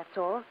well, that's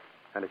all.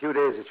 And a few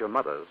days at your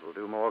mother's will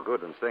do more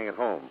good than staying at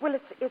home. Well,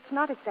 it's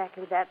not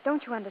exactly that.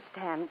 Don't you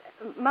understand?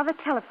 Mother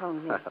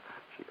telephoned me.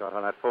 She got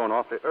on that phone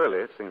awfully early,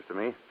 it seems to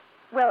me.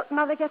 Well,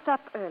 Mother gets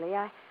up early.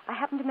 I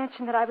happened to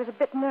mention that I was a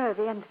bit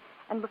nervy, and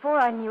before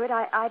I knew it,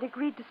 I'd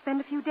agreed to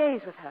spend a few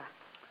days with her.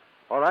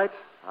 All right.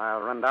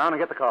 I'll run down and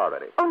get the car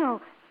ready. Oh,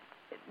 no.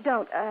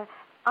 Don't.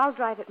 I'll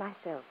drive it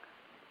myself.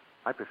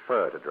 I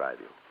prefer to drive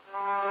you.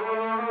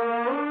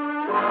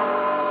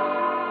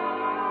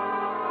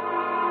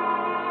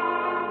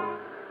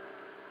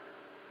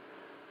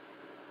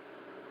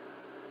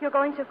 You're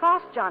going so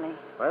fast, Johnny.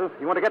 Well,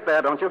 you want to get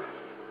there, don't you?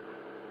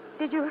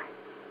 Did you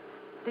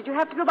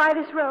have to go by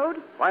this road?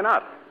 Why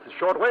not? It's a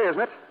short way,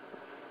 isn't it?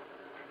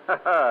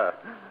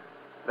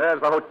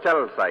 There's the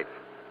hotel site.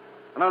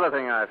 Another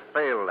thing I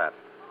failed at.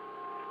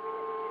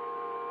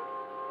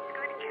 He's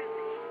going to kill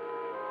me.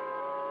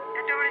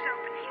 That door is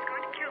open. He's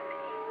going to kill me.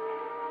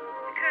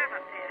 The curve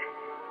up there.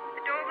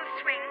 The door will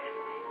swing.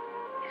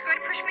 He's going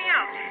to push me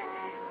out.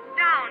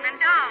 Down and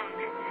down.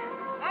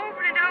 Over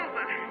and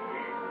over.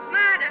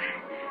 Murder.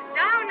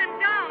 Down and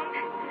down.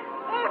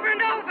 Over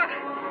and over.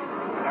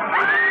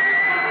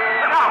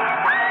 Look out!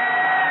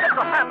 Get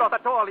your hand off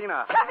that door,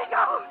 Lena. Let me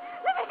go!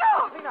 Let me go!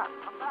 Lena,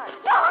 come back.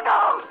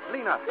 No!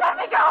 Lena. Let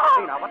me go!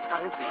 Lena, what's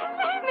got into you?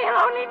 Leave me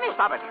alone, leave me.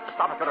 Stop it,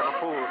 you little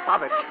fool.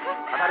 Stop it.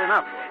 I've had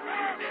enough.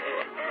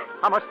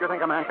 How much do you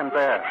think a man can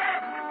bear?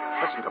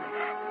 Listen to me.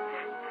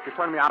 You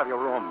turned me out of your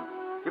room.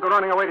 You go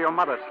running away to your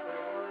mother's.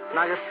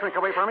 Now you shrink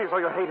away from me as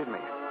though you hated me.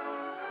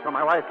 You're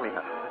my wife,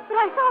 Lena. But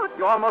I thought...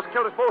 You almost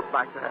killed us both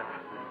back there.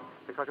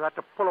 Because you had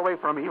to pull away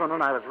from me even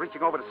when I was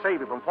reaching over to save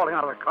you from falling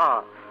out of the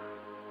car.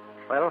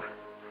 Well,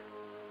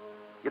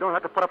 you don't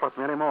have to put up with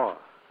me anymore.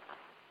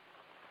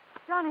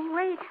 Johnny,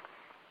 wait.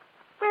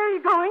 Where are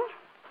you going?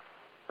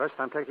 First,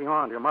 I'm taking you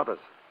on to your mother's.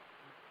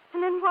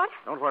 And then what?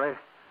 Don't worry.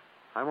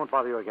 I won't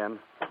bother you again.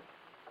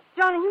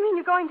 Johnny, you mean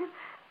you're going to...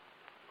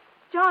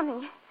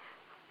 Johnny,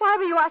 why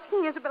were you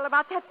asking Isabel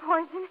about that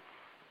poison?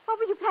 What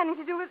were you planning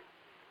to do with...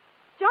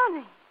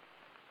 Johnny,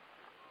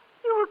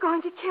 you were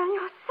going to kill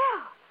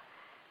yourself.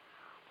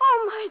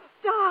 Oh, my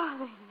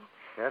darling.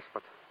 Yes,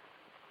 but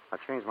I've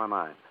changed my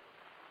mind.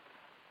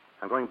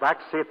 I'm going back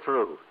to see it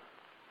through.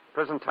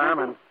 Prison term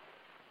and...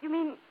 You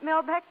mean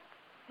Melbeck?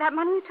 That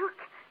money you took?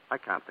 I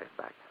can't pay it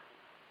back.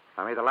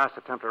 I made the last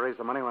attempt to raise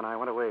the money when I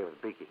went away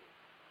with Beaky.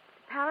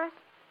 Paris?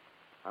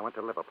 I went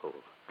to Liverpool.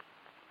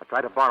 I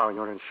tried to borrow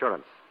your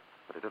insurance,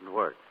 but it didn't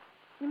work.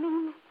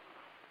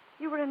 You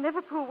You were in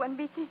Liverpool when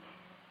Beaky...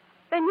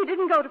 Then you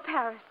didn't go to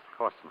Paris. Of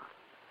course not.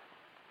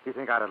 Do you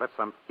think I'd have let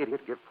some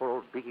idiot give poor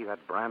old Beaky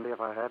that brandy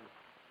if I had?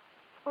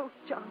 Oh,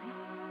 Johnny.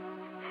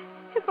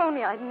 If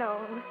only I'd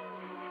known.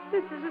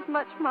 This is as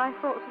much my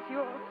fault as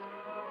yours.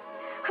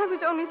 I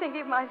was only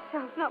thinking of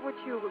myself, not what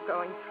you were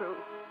going through.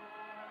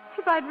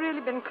 If I'd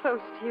really been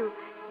close to you,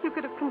 you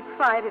could have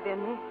confided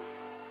in me.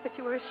 But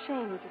you were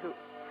ashamed to.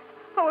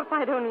 Oh, if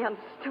I'd only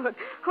understood.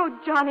 Oh,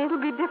 Johnny, it'll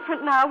be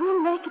different now.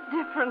 We'll make it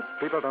different.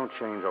 People don't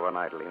change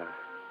overnight, Lena.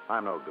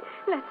 I'm no good.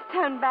 Let's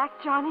turn back,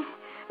 Johnny.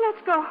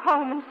 Let's go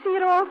home and see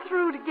it all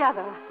through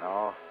together.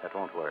 No, that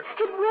won't work.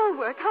 It will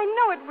work. I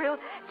know it will.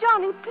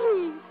 Johnny,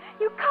 please.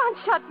 You can't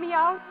shut me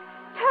out.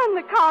 Turn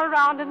the car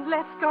around and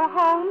let's go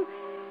home.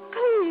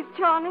 Please,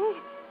 Johnny.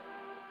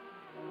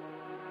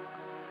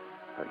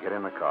 I'll get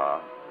in the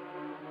car.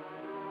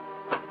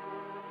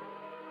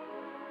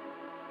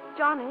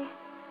 Johnny,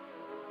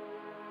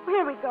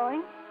 where are we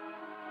going?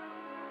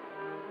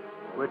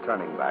 We're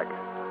turning back.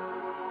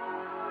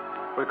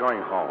 We're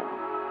going home.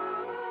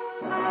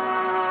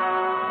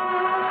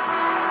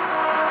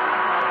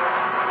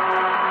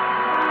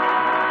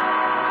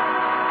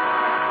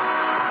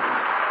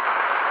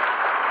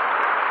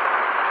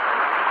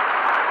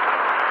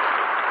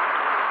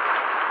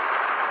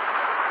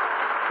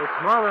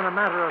 It's more than a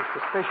matter of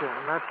suspicion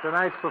that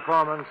tonight's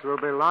performance will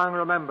be long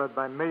remembered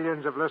by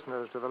millions of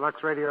listeners to the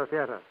Lux Radio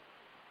Theater.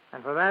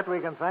 And for that, we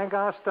can thank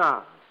our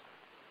stars,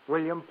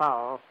 William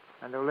Powell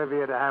and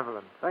Olivia de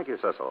Havilland. Thank you,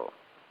 Cecil.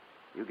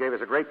 You gave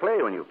us a great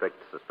play when you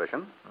picked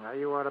Suspicion. Now,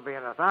 you ought to be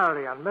an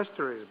authority on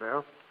mysteries,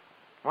 Bill.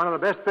 One of the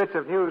best bits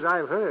of news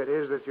I've heard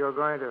is that you're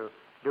going to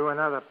do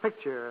another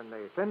picture in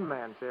the Thin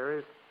Man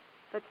series.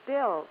 But,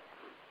 Bill,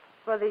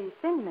 for the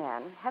Thin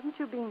Man, haven't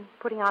you been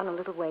putting on a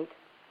little weight?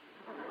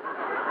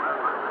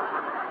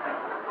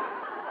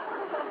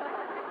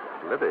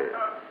 Libby,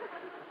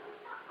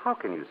 how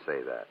can you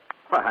say that?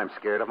 Why, I'm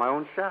scared of my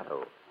own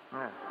shadow.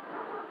 Yeah.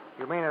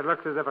 You mean it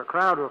looks as if a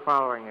crowd were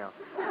following you?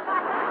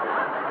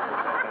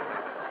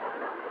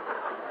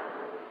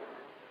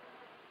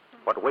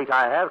 What weight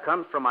I have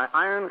comes from my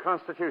iron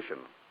constitution.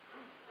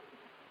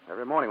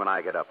 Every morning when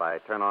I get up, I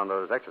turn on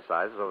those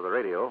exercises over the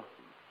radio.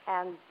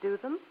 And do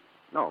them?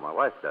 No, my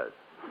wife does.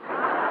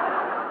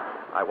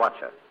 I watch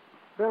her.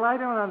 Bill, I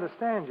don't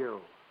understand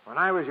you. When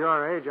I was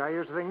your age, I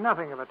used to think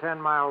nothing of a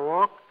 10-mile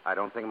walk. I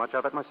don't think much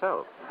of it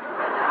myself.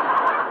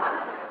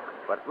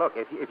 But look,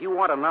 if you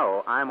want to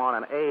know, I'm on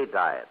an A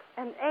diet.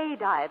 An A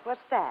diet?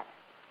 What's that?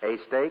 A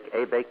steak,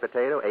 A baked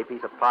potato, A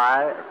piece of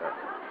pie.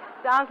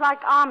 Sounds like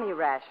army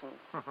rations.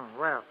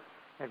 Well,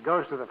 it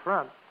goes to the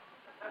front.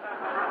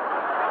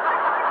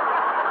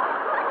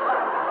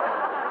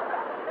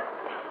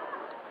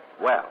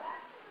 Well,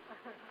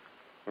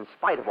 in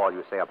spite of all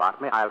you say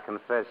about me, I'll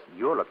confess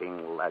you're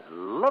looking as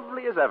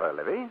lovely as ever,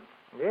 Livy.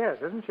 Yes,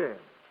 isn't she?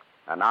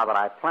 And now that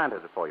I've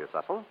planted it for you,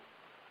 Cecil,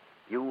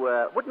 you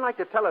wouldn't like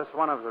to tell us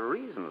one of the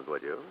reasons,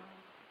 would you?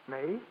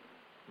 Me?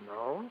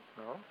 No.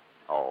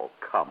 Oh,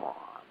 come on.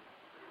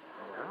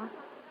 Yeah.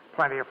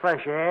 Plenty of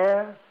fresh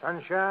air,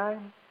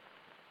 sunshine.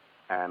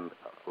 And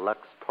Lux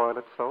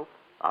toilet soap?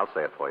 I'll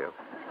say it for you.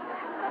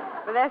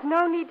 Well, there's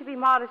no need to be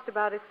modest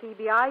about it,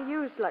 C.B. I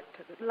use Lux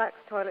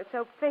toilet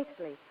soap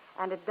faithfully,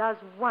 and it does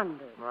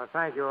wonders. Well,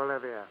 thank you,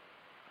 Olivia.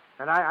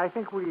 And I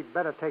think we'd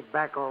better take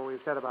back all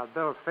we've said about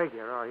Bill's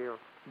figure, or he'll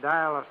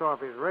dial us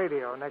off his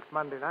radio next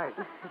Monday night.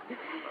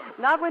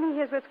 Not when he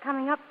hears what's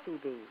coming up,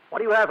 C.B. What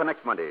do you have for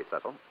next Monday,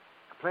 Cecil?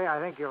 A play I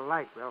think you'll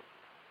like, Bill.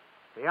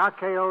 The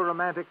RKO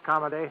romantic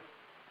comedy,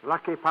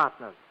 Lucky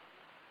Partners.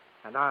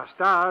 And our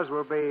stars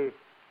will be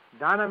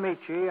Donna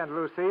Michi and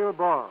Lucille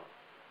Ball,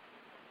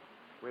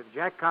 with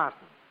Jack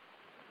Carson.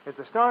 It's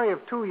a story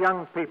of two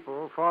young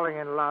people falling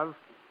in love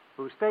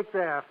who stake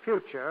their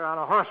future on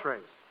a horse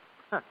race.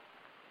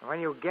 When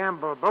you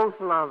gamble both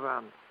love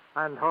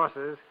and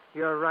horses,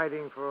 you're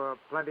riding for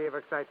plenty of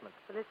excitement.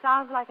 Well, it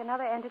sounds like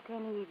another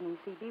entertaining evening,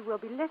 C.B. We'll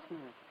be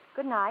listening.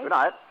 Good night. Good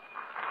night.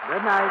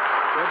 Good night.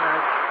 Good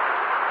night.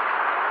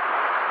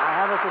 I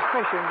have a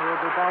suspicion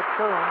you'll be back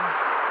soon.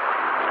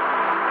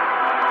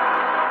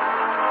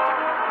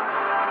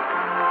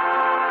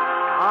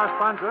 Our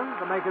sponsors,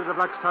 the makers of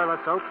Lux Toilet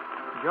Soap,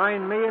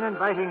 join me in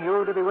inviting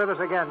you to be with us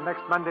again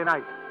next Monday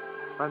night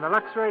when the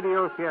Lux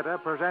Radio Theater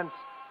presents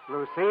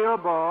Lucille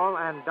Ball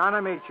and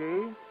Donna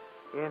Michi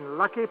in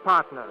Lucky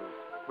Partners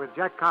with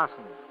Jack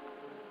Carson.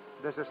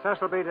 This is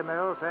Cecil B.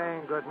 DeMille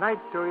saying good night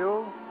to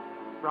you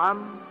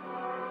from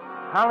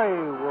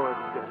Hollywood.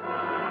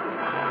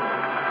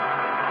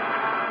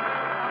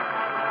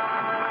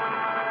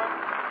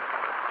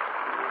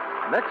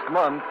 Next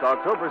month,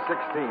 October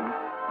 16th,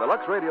 the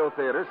Lux Radio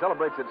Theater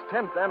celebrates its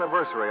 10th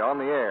anniversary on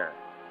the air.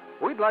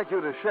 We'd like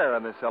you to share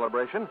in this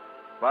celebration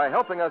by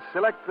helping us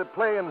select the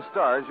play and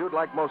stars you'd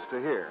like most to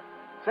hear.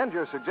 Send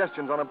your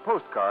suggestions on a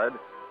postcard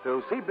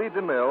to C.B.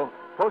 DeMille,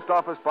 Post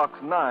Office Box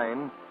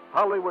 9,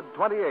 Hollywood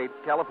 28,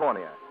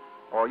 California.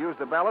 Or use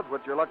the ballot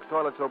which your Lux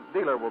Toilet Soap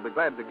dealer will be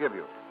glad to give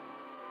you.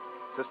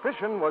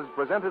 Suspicion was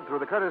presented through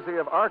the courtesy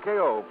of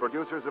RKO,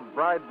 producers of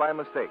Bride by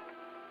Mistake.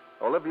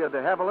 Olivia de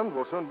Havilland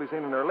will soon be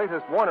seen in her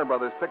latest Warner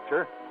Brothers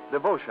picture,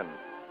 Devotion.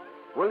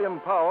 William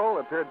Powell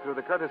appeared through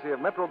the courtesy of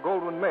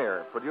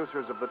Metro-Goldwyn-Mayer,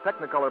 producers of the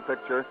Technicolor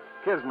picture,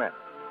 Kismet.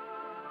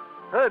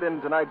 Heard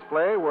in tonight's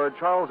play were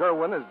Charles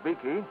Irwin as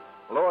Beaky,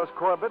 Lois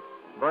Corbett,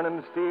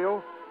 Vernon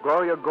Steele,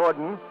 Gloria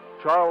Gordon,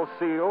 Charles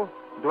Seal,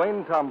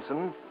 Dwayne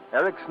Thompson,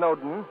 Eric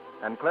Snowden,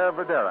 and Claire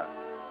Verdera.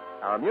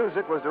 Our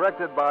music was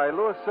directed by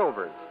Louis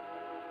Silvers.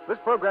 This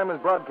program is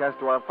broadcast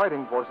to our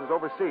fighting forces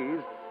overseas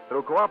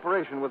through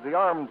cooperation with the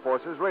Armed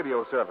Forces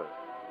Radio Service.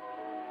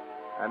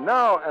 And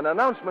now, an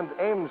announcement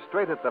aimed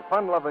straight at the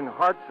fun-loving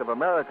hearts of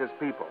America's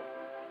people.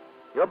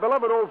 Your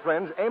beloved old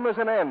friends Amos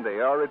and Andy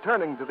are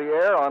returning to the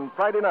air on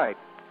Friday night.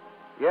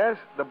 Yes,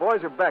 the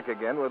boys are back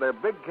again with their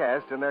big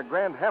cast in their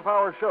grand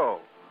half-hour show.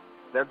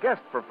 Their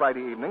guest for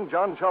Friday evening,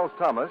 John Charles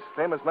Thomas,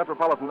 famous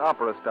Metropolitan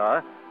Opera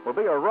star, will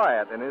be a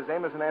riot in his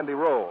Amos and Andy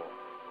role.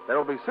 There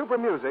will be super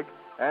music,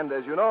 and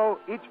as you know,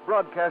 each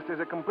broadcast is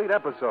a complete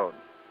episode.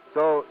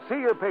 So see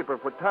your paper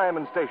for time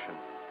and station.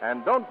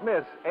 And don't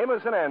miss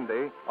Amos and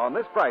Andy on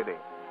this Friday.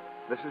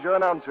 This is your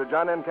announcer,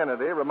 John N.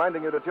 Kennedy,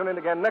 reminding you to tune in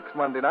again next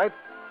Monday night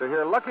to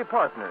hear Lucky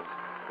Partners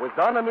with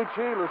Don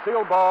Amici,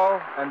 Lucille Ball,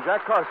 and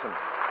Jack Carson.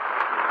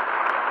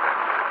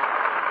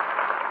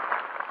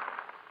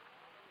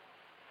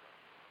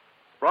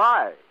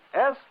 Spry,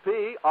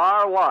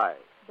 S-P-R-Y.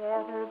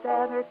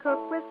 Better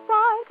cook with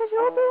Spry, 'cause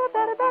you'll be a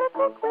better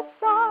cook with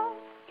Spry.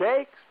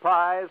 Cakes,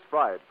 pies,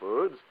 fried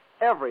foods,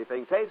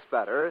 everything tastes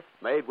better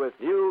made with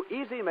new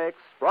Easy Mix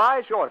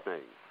Spry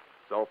shortening.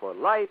 So for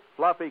light,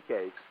 fluffy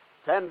cakes,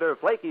 tender,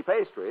 flaky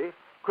pastry,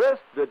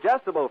 crisp,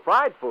 digestible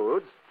fried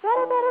foods,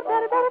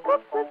 Better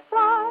cook with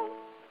Spry.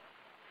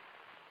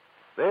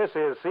 This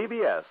is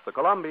CBS, the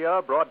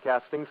Columbia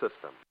Broadcasting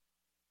System.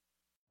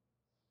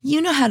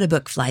 You know how to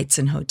book flights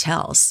and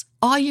hotels.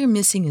 All you're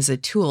missing is a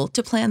tool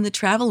to plan the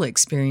travel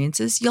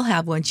experiences you'll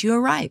have once you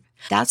arrive.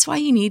 That's why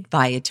you need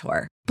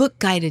Viator. Book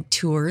guided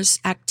tours,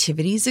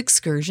 activities,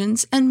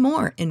 excursions, and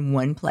more in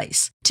one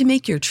place to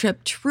make your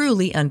trip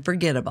truly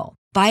unforgettable.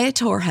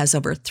 Viator has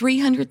over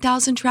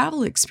 300,000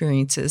 travel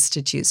experiences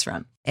to choose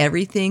from.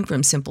 Everything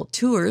from simple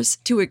tours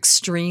to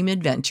extreme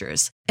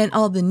adventures and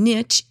all the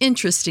niche,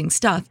 interesting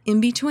stuff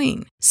in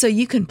between. So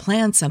you can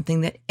plan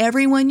something that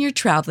everyone you're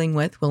traveling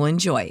with will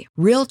enjoy.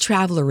 Real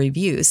traveler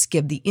reviews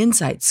give the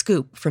inside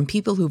scoop from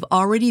people who've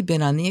already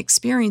been on the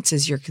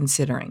experiences you're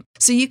considering.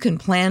 So you can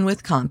plan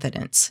with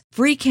confidence.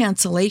 Free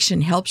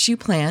cancellation helps you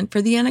plan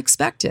for the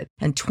unexpected.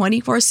 And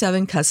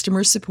 24/7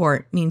 customer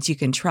support means you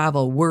can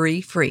travel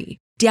worry-free.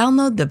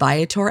 Download the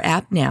Viator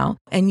app now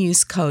and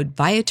use code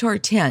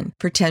Viator10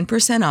 for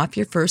 10% off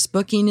your first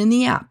booking in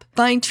the app.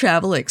 Find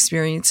travel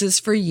experiences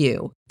for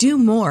you. Do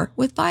more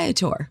with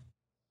Viator.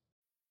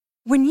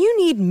 When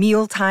you need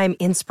mealtime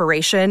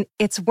inspiration,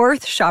 it's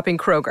worth shopping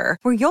Kroger,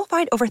 where you'll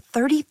find over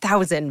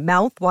 30,000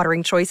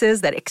 mouth-watering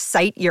choices that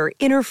excite your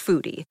inner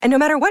foodie. And no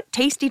matter what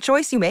tasty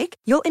choice you make,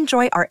 you'll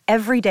enjoy our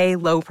everyday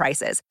low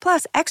prices,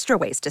 plus extra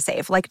ways to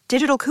save, like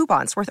digital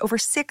coupons worth over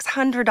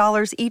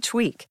 $600 each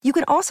week. You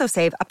can also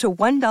save up to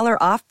 $1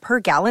 off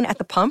per gallon at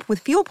the pump with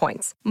fuel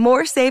points.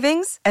 More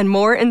savings and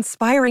more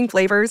inspiring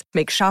flavors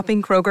make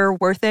shopping Kroger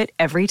worth it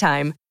every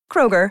time.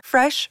 Kroger,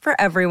 fresh for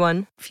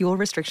everyone. Fuel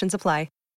restrictions apply.